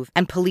of MOVE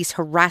and police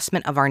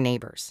harassment of our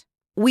neighbors.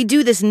 We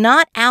do this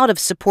not out of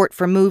support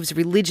for MOVE's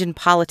religion,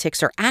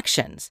 politics, or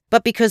actions,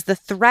 but because the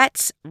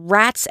threats,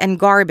 rats, and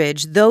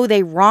garbage, though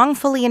they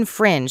wrongfully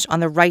infringe on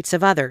the rights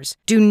of others,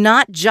 do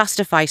not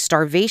justify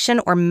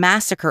starvation or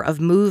massacre of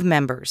MOVE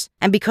members,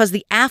 and because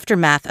the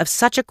aftermath of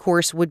such a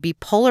course would be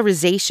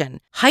polarization,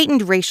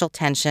 heightened racial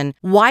tension,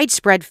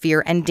 widespread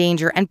fear and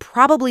danger, and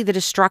probably the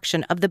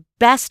destruction of the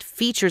best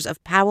features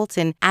of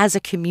Powelton as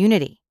a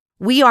community.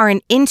 We are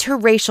an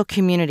interracial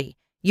community.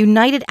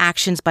 United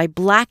actions by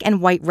Black and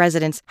white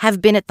residents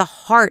have been at the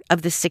heart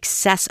of the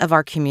success of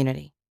our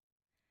community.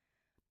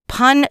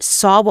 PUN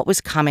saw what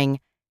was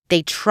coming,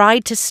 they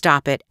tried to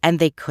stop it, and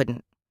they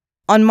couldn't.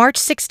 On March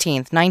 16,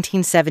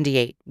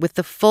 1978, with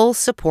the full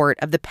support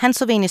of the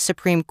Pennsylvania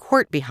Supreme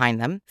Court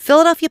behind them,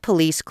 Philadelphia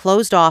police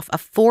closed off a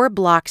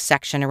 4-block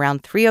section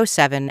around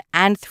 307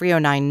 and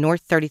 309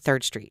 North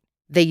 33rd Street.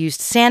 They used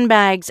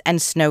sandbags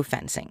and snow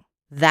fencing.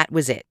 That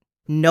was it.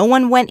 No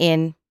one went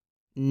in,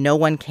 no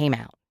one came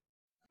out.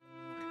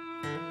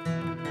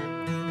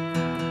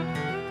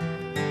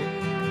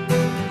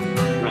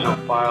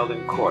 Filed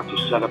in court to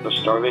set up a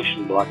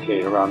starvation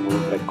blockade around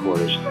MOVE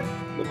headquarters.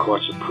 The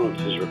courts approved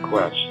his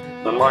request.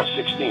 On March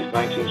 16,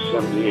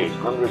 1978,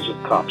 hundreds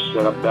of cops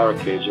set up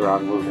barricades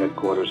around MOVE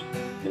headquarters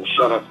and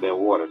shut off their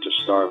water to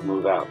starve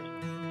MOVE out.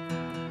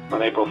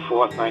 On April 4,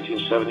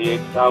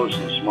 1978,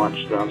 thousands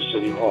marched around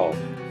City Hall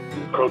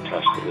in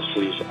protest of the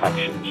city's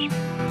actions.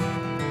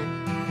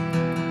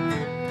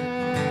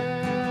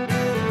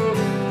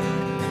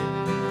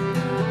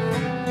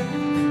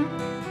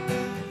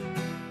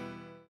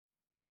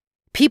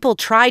 People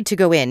tried to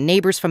go in.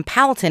 Neighbors from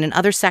Powelton and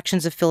other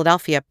sections of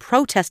Philadelphia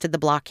protested the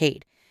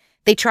blockade.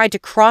 They tried to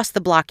cross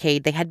the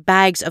blockade. They had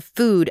bags of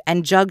food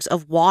and jugs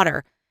of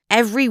water,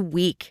 Every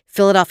week,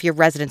 Philadelphia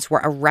residents were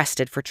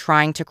arrested for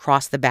trying to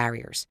cross the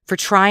barriers, for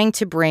trying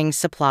to bring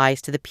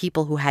supplies to the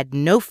people who had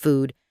no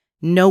food,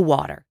 no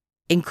water,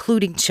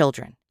 including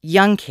children,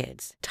 young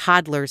kids,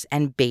 toddlers,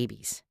 and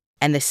babies.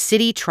 And the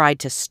city tried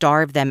to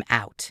starve them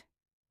out.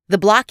 The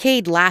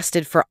blockade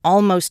lasted for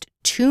almost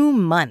 2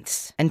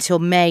 months until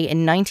May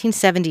in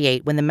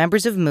 1978, when the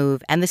members of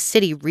MOVE and the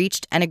city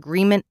reached an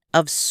agreement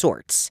of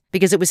sorts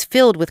because it was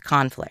filled with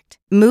conflict.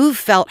 MOVE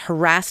felt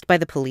harassed by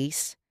the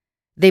police.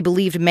 They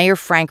believed Mayor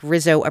Frank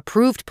Rizzo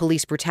approved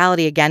police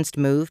brutality against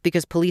MOVE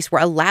because police were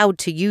allowed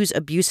to use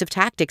abusive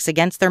tactics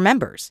against their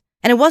members.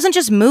 And it wasn't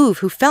just MOVE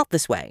who felt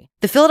this way.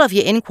 The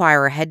Philadelphia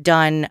Inquirer had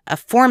done a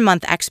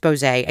 4-month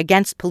expose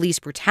against police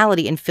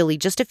brutality in Philly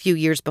just a few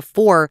years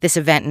before this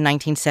event in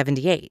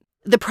 1978.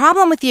 The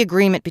problem with the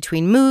agreement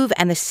between MOVE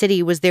and the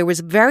city was there was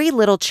very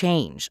little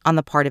change on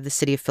the part of the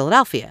city of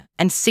Philadelphia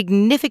and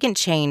significant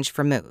change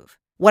for MOVE.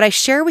 What I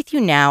share with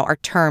you now are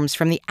terms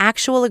from the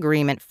actual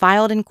agreement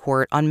filed in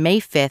court on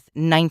May 5th,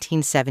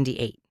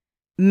 1978.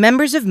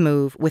 Members of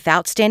MOVE with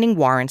outstanding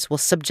warrants will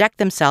subject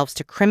themselves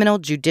to criminal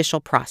judicial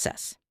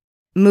process.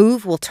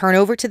 MOVE will turn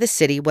over to the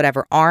city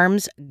whatever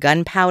arms,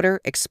 gunpowder,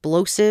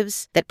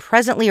 explosives that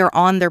presently are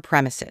on their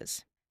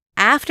premises.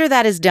 After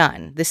that is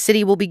done, the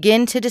city will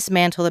begin to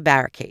dismantle the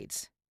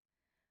barricades.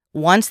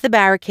 Once the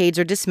barricades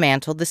are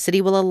dismantled, the city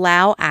will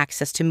allow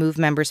access to MOVE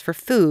members for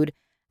food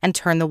and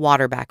turn the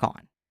water back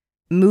on.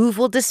 MOVE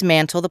will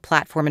dismantle the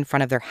platform in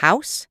front of their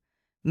house.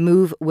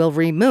 MOVE will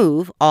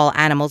remove all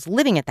animals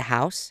living at the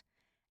house.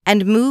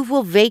 And MOVE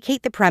will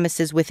vacate the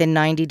premises within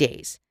 90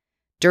 days.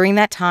 During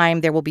that time,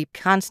 there will be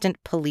constant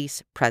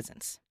police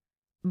presence.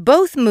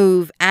 Both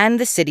MOVE and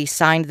the city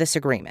signed this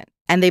agreement,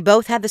 and they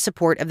both had the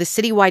support of the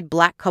citywide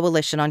Black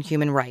Coalition on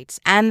Human Rights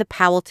and the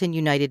Powelton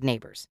United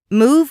Neighbors.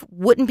 MOVE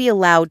wouldn't be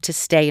allowed to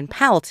stay in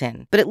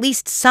Powelton, but at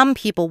least some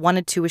people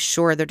wanted to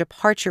assure their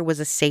departure was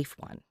a safe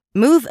one.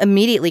 MOVE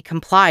immediately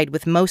complied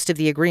with most of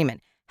the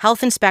agreement.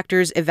 Health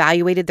inspectors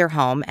evaluated their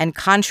home, and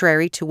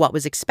contrary to what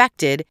was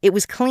expected, it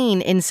was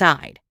clean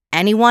inside.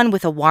 Anyone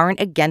with a warrant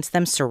against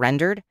them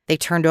surrendered. They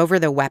turned over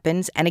their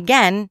weapons, and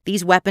again,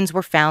 these weapons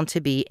were found to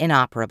be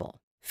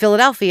inoperable.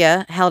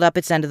 Philadelphia held up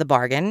its end of the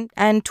bargain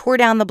and tore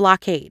down the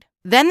blockade.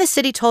 Then the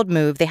city told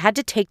MOVE they had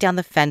to take down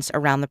the fence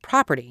around the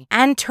property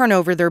and turn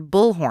over their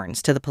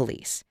bullhorns to the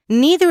police.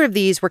 Neither of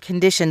these were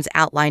conditions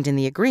outlined in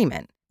the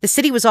agreement. The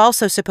city was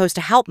also supposed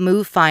to help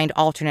MOVE find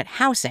alternate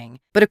housing,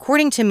 but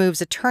according to MOVE's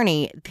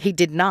attorney, they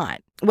did not.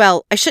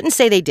 Well, I shouldn't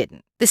say they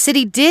didn't. The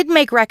city did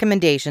make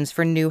recommendations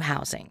for new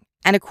housing.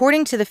 And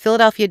according to the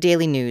Philadelphia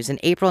Daily News in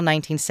April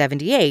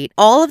 1978,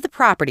 all of the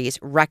properties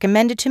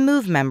recommended to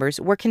MOVE members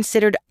were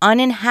considered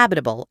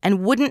uninhabitable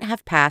and wouldn't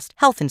have passed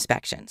health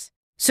inspections.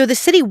 So the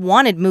city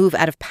wanted MOVE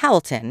out of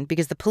Powelton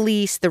because the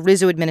police, the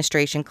Rizzo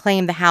administration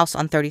claimed the house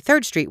on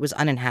 33rd Street was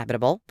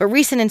uninhabitable, but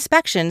recent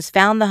inspections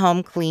found the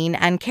home clean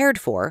and cared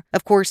for,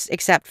 of course,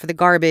 except for the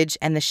garbage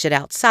and the shit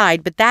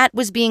outside, but that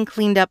was being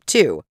cleaned up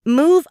too.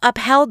 MOVE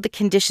upheld the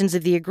conditions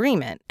of the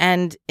agreement,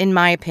 and in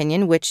my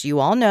opinion, which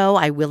you all know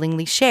I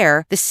willingly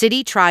share, the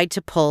city tried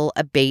to pull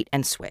a bait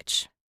and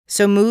switch.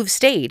 So MOVE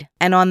stayed,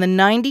 and on the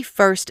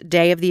 91st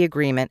day of the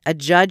agreement, a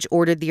judge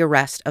ordered the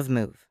arrest of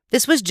MOVE.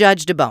 This was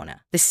Judge DeBona,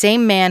 the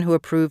same man who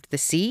approved the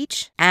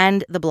siege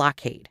and the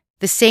blockade.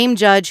 The same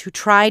judge who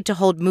tried to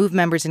hold MOVE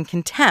members in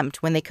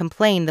contempt when they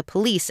complained the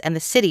police and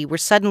the city were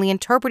suddenly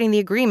interpreting the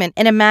agreement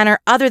in a manner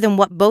other than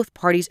what both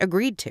parties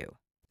agreed to.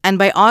 And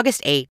by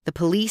August 8th, the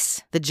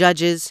police, the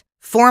judges,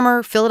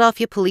 former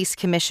Philadelphia Police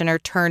Commissioner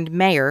turned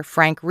Mayor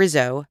Frank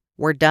Rizzo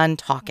were done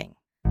talking.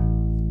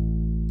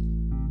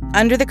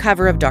 Under the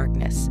cover of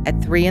darkness,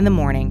 at 3 a.m.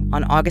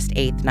 on August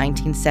 8th,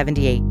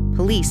 1978,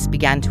 police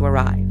began to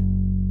arrive.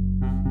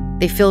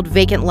 They filled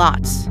vacant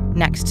lots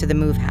next to the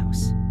MOVE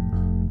house.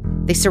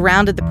 They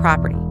surrounded the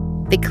property.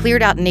 They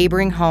cleared out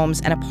neighboring homes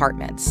and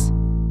apartments.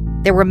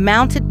 There were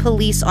mounted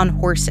police on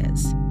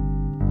horses.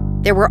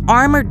 There were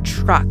armored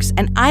trucks,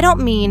 and I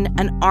don't mean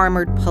an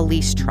armored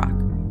police truck.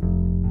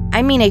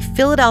 I mean a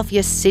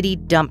Philadelphia city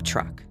dump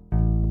truck.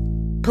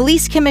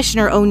 Police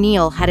Commissioner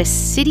O'Neill had a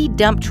city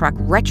dump truck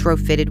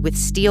retrofitted with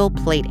steel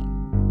plating.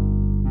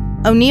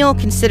 O'Neill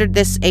considered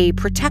this a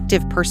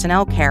protective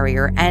personnel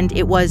carrier, and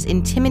it was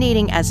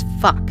intimidating as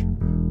fuck.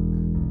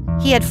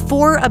 He had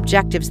 4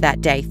 objectives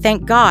that day.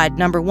 Thank God,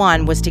 number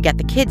 1 was to get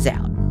the kids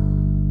out.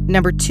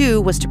 Number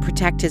 2 was to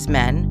protect his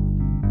men.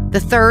 The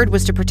 3rd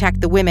was to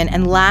protect the women,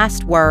 and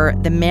last were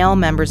the male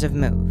members of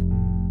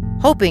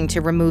MOVE, hoping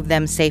to remove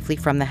them safely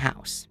from the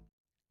house.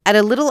 At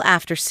a little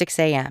after 6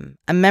 a.m.,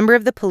 a member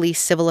of the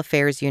police civil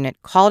affairs unit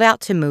called out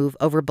to MOVE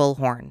over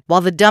Bullhorn, while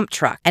the dump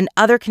truck and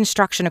other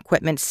construction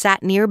equipment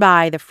sat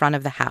nearby the front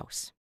of the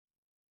house.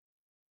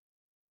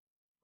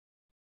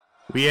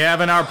 We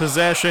have in our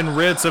possession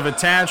writs of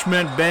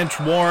attachment, bench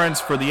warrants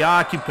for the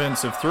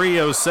occupants of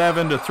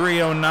 307 to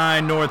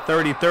 309 North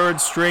 33rd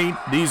Street.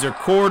 These are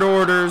court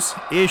orders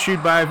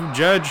issued by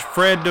Judge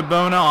Fred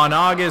DeBona on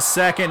August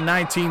 2nd,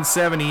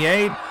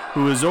 1978,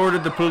 who has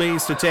ordered the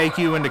police to take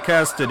you into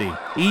custody.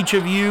 Each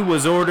of you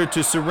was ordered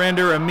to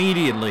surrender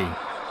immediately.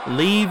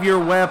 leave your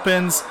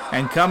weapons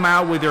and come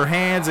out with your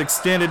hands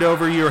extended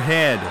over your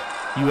head.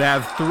 You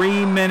have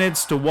 3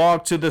 minutes to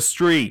walk to the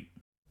street.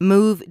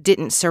 Move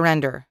didn't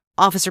surrender.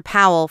 Officer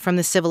Powell from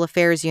the Civil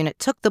Affairs Unit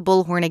took the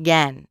bullhorn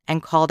again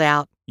and called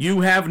out,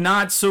 "You have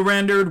not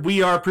surrendered.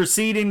 We are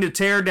proceeding to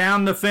tear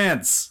down the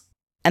fence."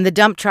 And the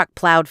dump truck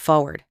plowed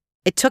forward.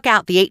 It took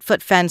out the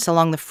 8-foot fence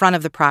along the front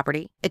of the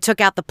property. It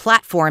took out the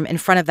platform in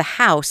front of the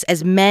house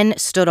as men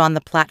stood on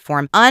the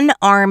platform,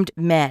 unarmed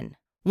men.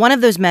 One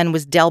of those men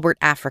was Delbert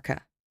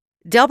Africa.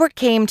 Delbert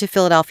came to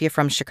Philadelphia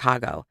from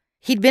Chicago.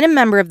 He'd been a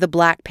member of the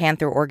Black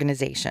Panther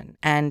organization,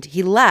 and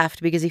he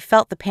left because he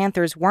felt the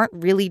Panthers weren't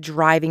really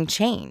driving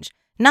change,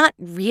 not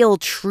real,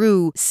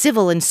 true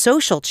civil and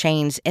social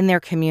change in their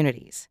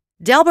communities.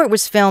 Delbert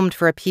was filmed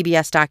for a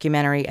PBS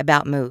documentary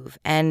about MOVE,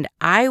 and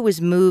I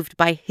was moved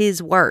by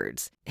his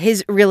words,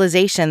 his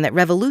realization that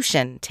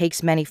revolution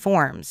takes many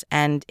forms,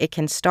 and it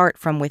can start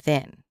from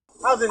within.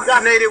 I was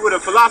indoctrinated with a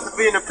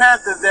philosophy in the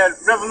Panthers that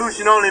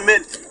revolution only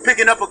meant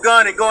picking up a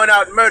gun and going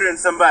out and murdering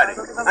somebody.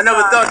 I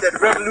never thought that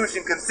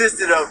revolution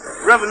consisted of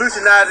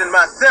revolutionizing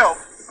myself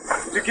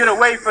to get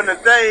away from the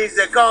things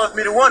that caused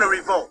me to want to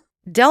revolt.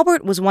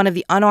 Delbert was one of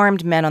the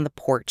unarmed men on the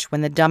porch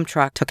when the dump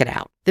truck took it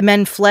out. The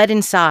men fled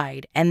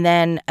inside, and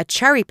then a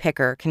cherry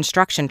picker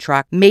construction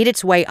truck made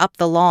its way up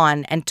the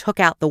lawn and took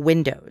out the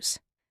windows.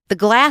 The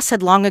glass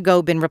had long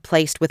ago been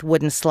replaced with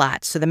wooden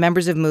slats so the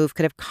members of MOVE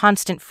could have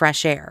constant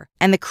fresh air,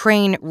 and the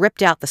crane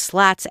ripped out the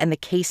slats and the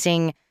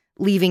casing,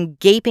 leaving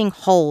gaping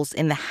holes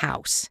in the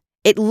house.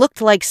 It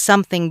looked like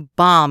something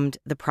bombed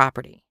the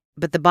property,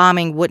 but the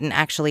bombing wouldn't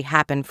actually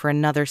happen for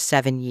another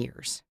 7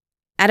 years.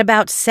 At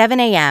about 7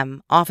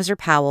 a.m., Officer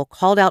Powell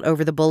called out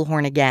over the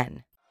bullhorn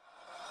again.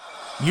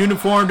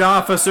 "Uniformed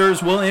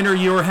officers will enter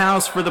your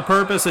house for the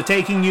purpose of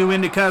taking you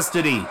into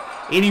custody.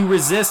 Any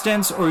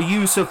resistance or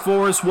use of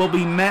force will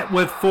be met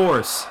with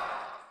force."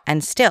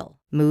 And still,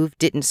 MOVE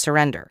didn't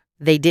surrender.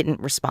 They didn't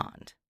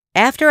respond.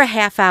 After a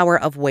half hour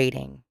of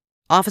waiting,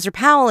 Officer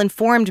Powell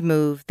informed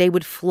MOVE they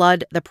would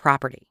flood the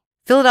property.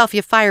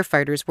 Philadelphia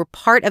firefighters were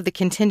part of the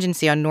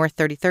contingency on North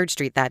 33rd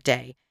Street that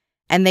day,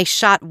 and they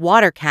shot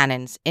water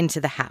cannons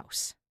into the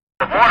house.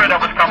 The water that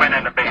was coming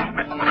in the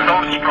basement was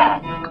so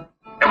strong,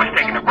 it was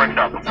taking the bricks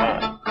off the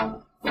wall.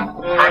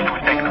 First it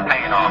was taking the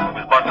paint off, it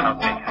was busting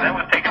up things, then it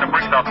was taking the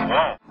bricks off the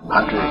wall.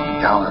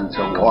 100 gallons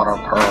of water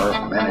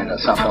per minute or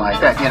something like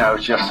that. You know,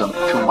 it's just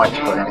too much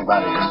for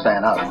anybody to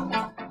stand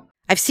up.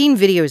 I've seen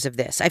videos of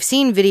this. I've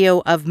seen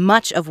video of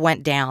much of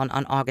went down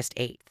on August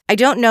 8th. I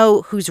don't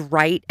know who's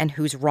right and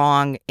who's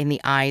wrong in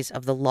the eyes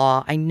of the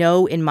law. I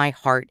know in my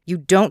heart you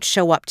don't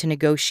show up to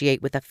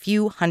negotiate with a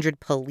few hundred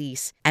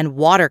police and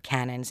water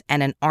cannons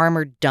and an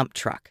armored dump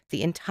truck.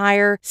 The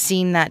entire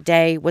scene that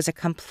day was a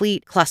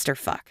complete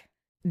clusterfuck.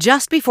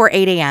 Just before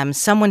 8 a.m.,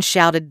 someone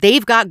shouted,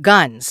 "They've got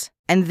guns,"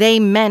 and they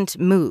meant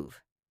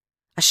MOVE.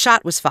 A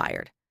shot was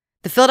fired.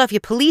 The Philadelphia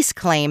police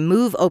claim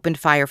MOVE opened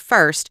fire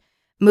first.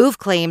 MOVE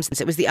claims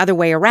it was the other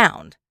way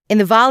around. In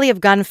the volley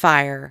of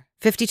gunfire,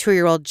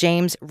 52-year-old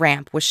James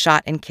Ramp was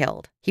shot and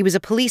killed. He was a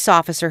police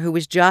officer who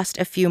was just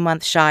a few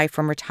months shy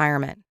from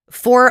retirement.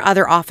 4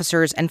 other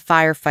officers and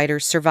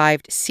firefighters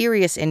survived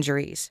serious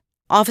injuries.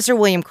 Officer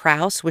William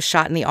Krause was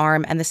shot in the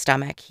arm and the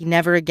stomach. He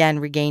never again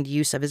regained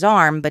use of his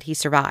arm, but he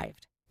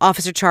survived.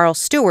 Officer Charles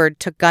Stewart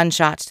took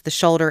gunshots to the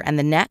shoulder and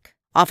the neck.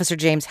 Officer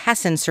James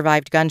Hessen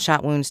survived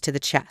gunshot wounds to the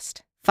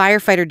chest.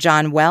 Firefighter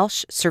John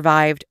Welsh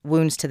survived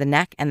wounds to the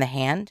neck and the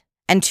hand.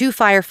 And 2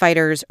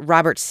 firefighters,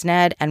 Robert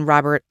Sned and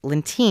Robert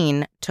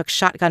Lentine, took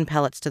shotgun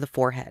pellets to the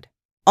forehead.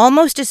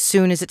 Almost as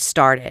soon as it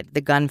started, the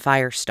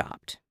gunfire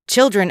stopped.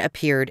 Children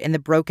appeared in the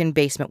broken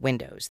basement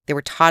windows. There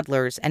were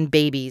toddlers and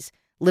babies,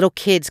 little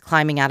kids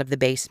climbing out of the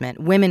basement,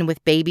 women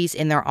with babies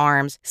in their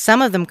arms,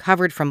 some of them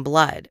covered from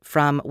blood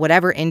from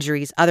whatever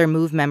injuries other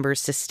MOVE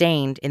members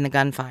sustained in the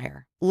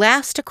gunfire.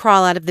 Last to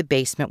crawl out of the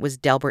basement was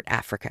Delbert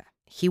Africa.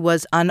 He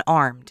was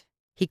unarmed.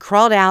 He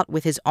crawled out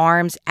with his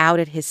arms out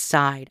at his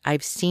side.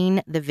 I've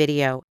seen the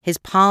video. His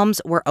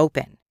palms were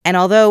open. And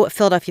although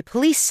Philadelphia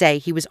police say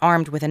he was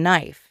armed with a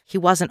knife, he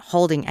wasn't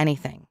holding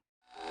anything.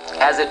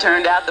 As it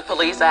turned out, the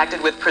police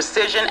acted with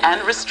precision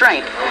and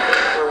restraint.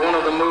 One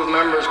of the MOVE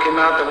members came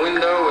out the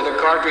window with a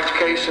cartridge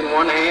case in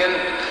one hand,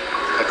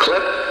 a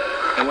clip,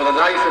 and with a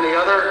knife in the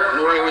other,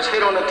 where he was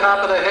hit on the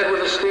top of the head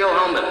with a steel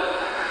helmet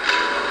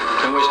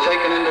and was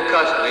taken into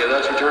custody. If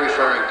that's what you're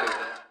referring to.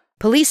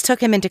 Police took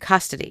him into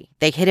custody.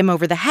 They hit him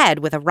over the head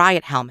with a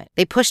riot helmet.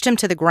 They pushed him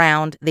to the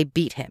ground. They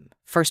beat him.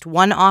 First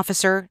 1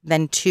 officer,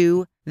 then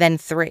 2, then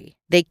 3.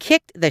 They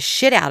kicked the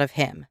shit out of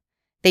him.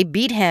 They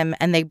beat him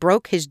and they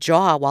broke his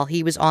jaw while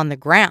he was on the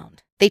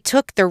ground. They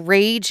took the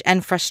rage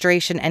and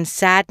frustration and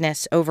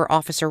sadness over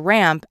Officer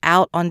Ramp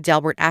out on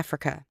Delbert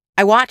Africa.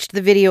 I watched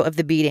the video of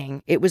the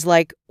beating. It was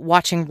like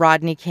watching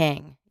Rodney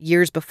King,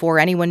 years before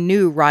anyone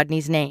knew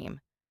Rodney's name.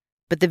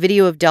 But the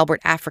video of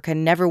Delbert Africa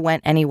never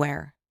went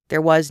anywhere.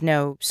 There was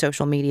no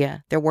social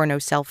media. There were no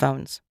cell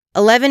phones.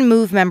 11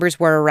 MOVE members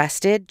were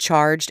arrested,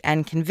 charged,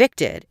 and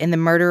convicted in the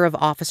murder of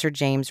Officer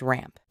James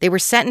Ramp. They were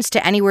sentenced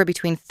to anywhere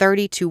between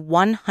 30 to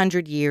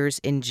 100 years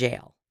in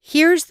jail.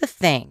 Here's the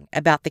thing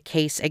about the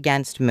case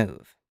against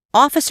Move.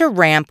 Officer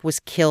Ramp was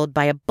killed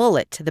by a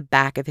bullet to the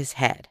back of his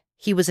head.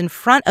 He was in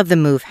front of the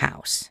Move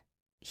house.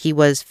 He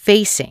was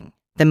facing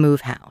the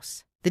Move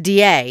house. The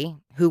DA,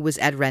 who was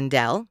Ed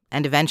Rendell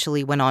and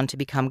eventually went on to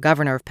become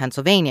governor of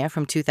Pennsylvania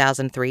from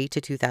 2003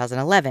 to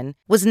 2011,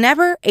 was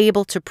never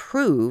able to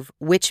prove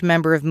which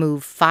member of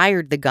Move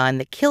fired the gun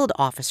that killed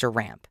Officer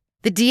Ramp.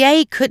 The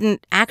DA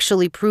couldn't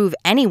actually prove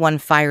anyone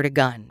fired a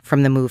gun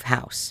from the Move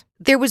house.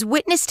 There was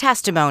witness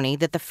testimony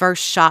that the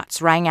first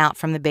shots rang out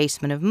from the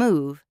basement of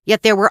Move,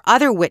 yet there were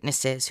other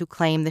witnesses who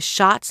claimed the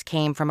shots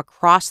came from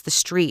across the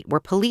street where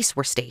police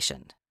were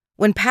stationed.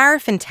 When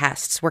paraffin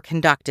tests were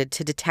conducted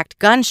to detect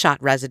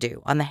gunshot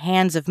residue on the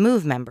hands of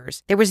Move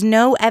members, there was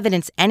no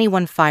evidence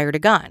anyone fired a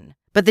gun.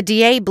 But the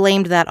DA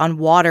blamed that on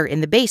water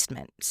in the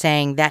basement,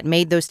 saying that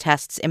made those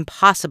tests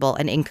impossible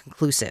and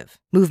inconclusive.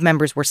 Move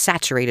members were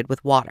saturated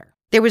with water.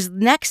 There was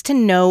next to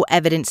no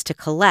evidence to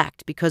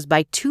collect because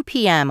by 2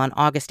 p.m. on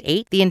August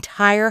 8th, the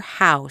entire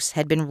house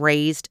had been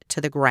razed to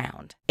the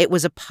ground. It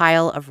was a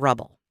pile of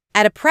rubble.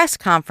 At a press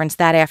conference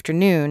that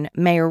afternoon,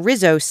 Mayor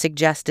Rizzo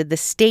suggested the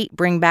state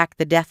bring back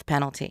the death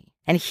penalty,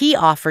 and he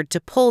offered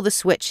to pull the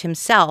switch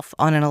himself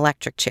on an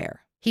electric chair.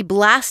 He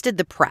blasted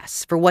the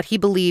press for what he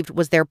believed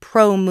was their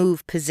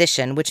pro-Move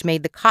position, which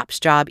made the cops'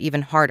 job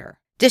even harder.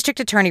 District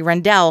Attorney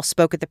Rendell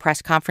spoke at the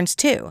press conference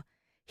too.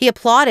 He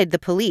applauded the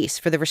police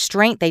for the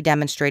restraint they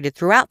demonstrated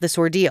throughout this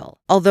ordeal,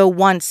 although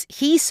once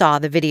he saw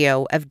the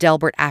video of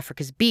Delbert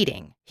Africa's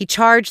beating, he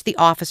charged the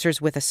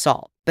officers with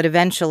assault, but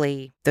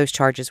eventually those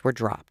charges were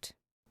dropped.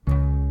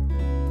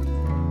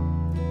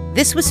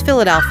 This was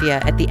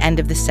Philadelphia at the end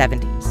of the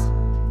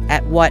 70s,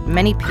 at what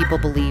many people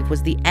believe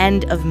was the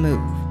end of Move,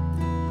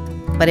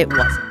 but it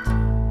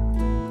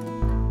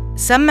wasn't.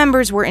 Some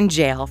members were in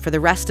jail for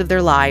the rest of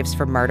their lives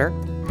for murder.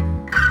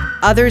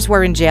 Others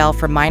were in jail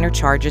for minor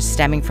charges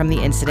stemming from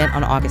the incident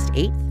on August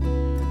 8th.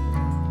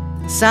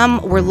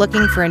 Some were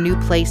looking for a new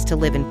place to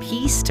live in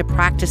peace, to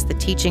practice the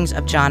teachings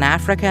of John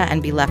Africa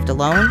and be left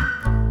alone.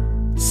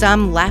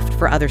 Some left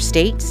for other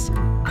states.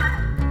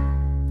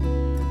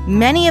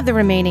 Many of the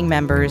remaining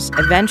members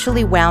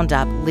eventually wound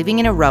up living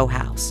in a row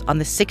house on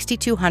the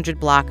 6200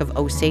 block of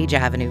Osage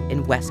Avenue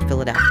in West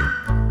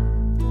Philadelphia.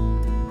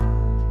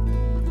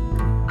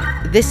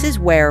 This is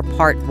where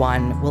part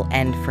 1 will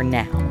end for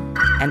now,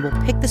 and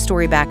we'll pick the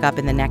story back up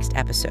in the next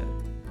episode,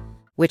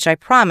 which I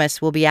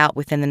promise will be out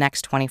within the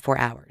next 24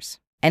 hours.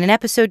 And in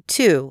episode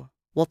 2,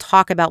 we'll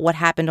talk about what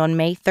happened on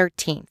May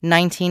 13th,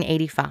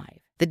 1985,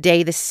 the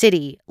day the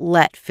city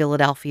let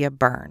Philadelphia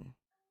burn.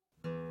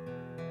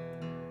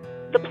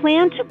 The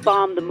plan to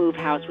bomb the Move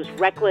house was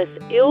reckless,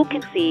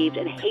 ill-conceived,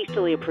 and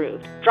hastily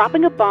approved.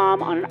 Dropping a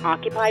bomb on an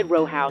occupied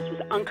row house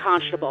was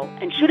unconscionable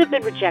and should have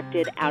been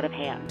rejected out of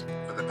hand.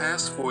 For the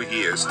past 4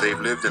 years, they've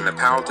lived in the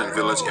Powelton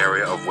Village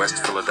area of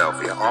West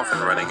Philadelphia, often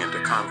running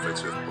into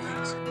conflicts with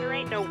police. There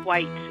ain't no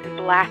white and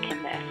black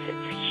in this.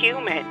 It's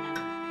human.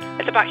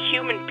 It's about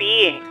human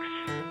beings.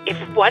 If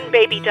one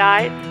baby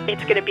dies,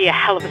 it's going to be a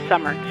hell of a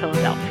summer in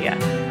Philadelphia.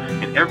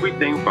 In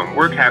everything from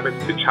work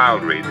habits to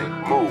child raising,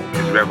 Move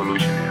is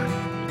revolutionary.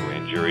 The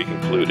grand jury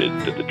concluded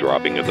that the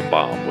dropping of the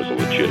bomb was a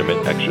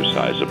legitimate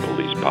exercise of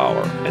police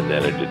power, and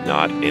that it did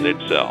not in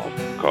itself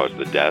cause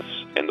the deaths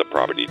and the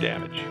property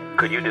damage.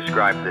 Could you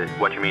describe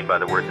what you mean by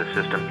the word the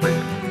system,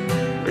 please?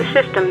 The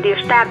system, the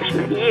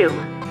establishment, you.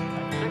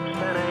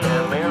 6:10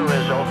 a.m., Mayor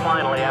Rizzo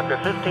finally, after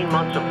 15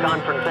 months of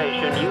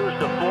confrontation, used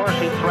the force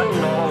he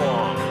threatened all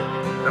along.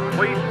 The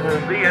police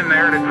will be in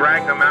there to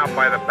drag them out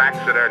by the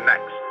backs of their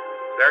necks.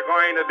 They're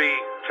going to be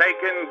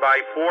taken by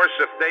force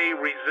if they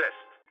resist.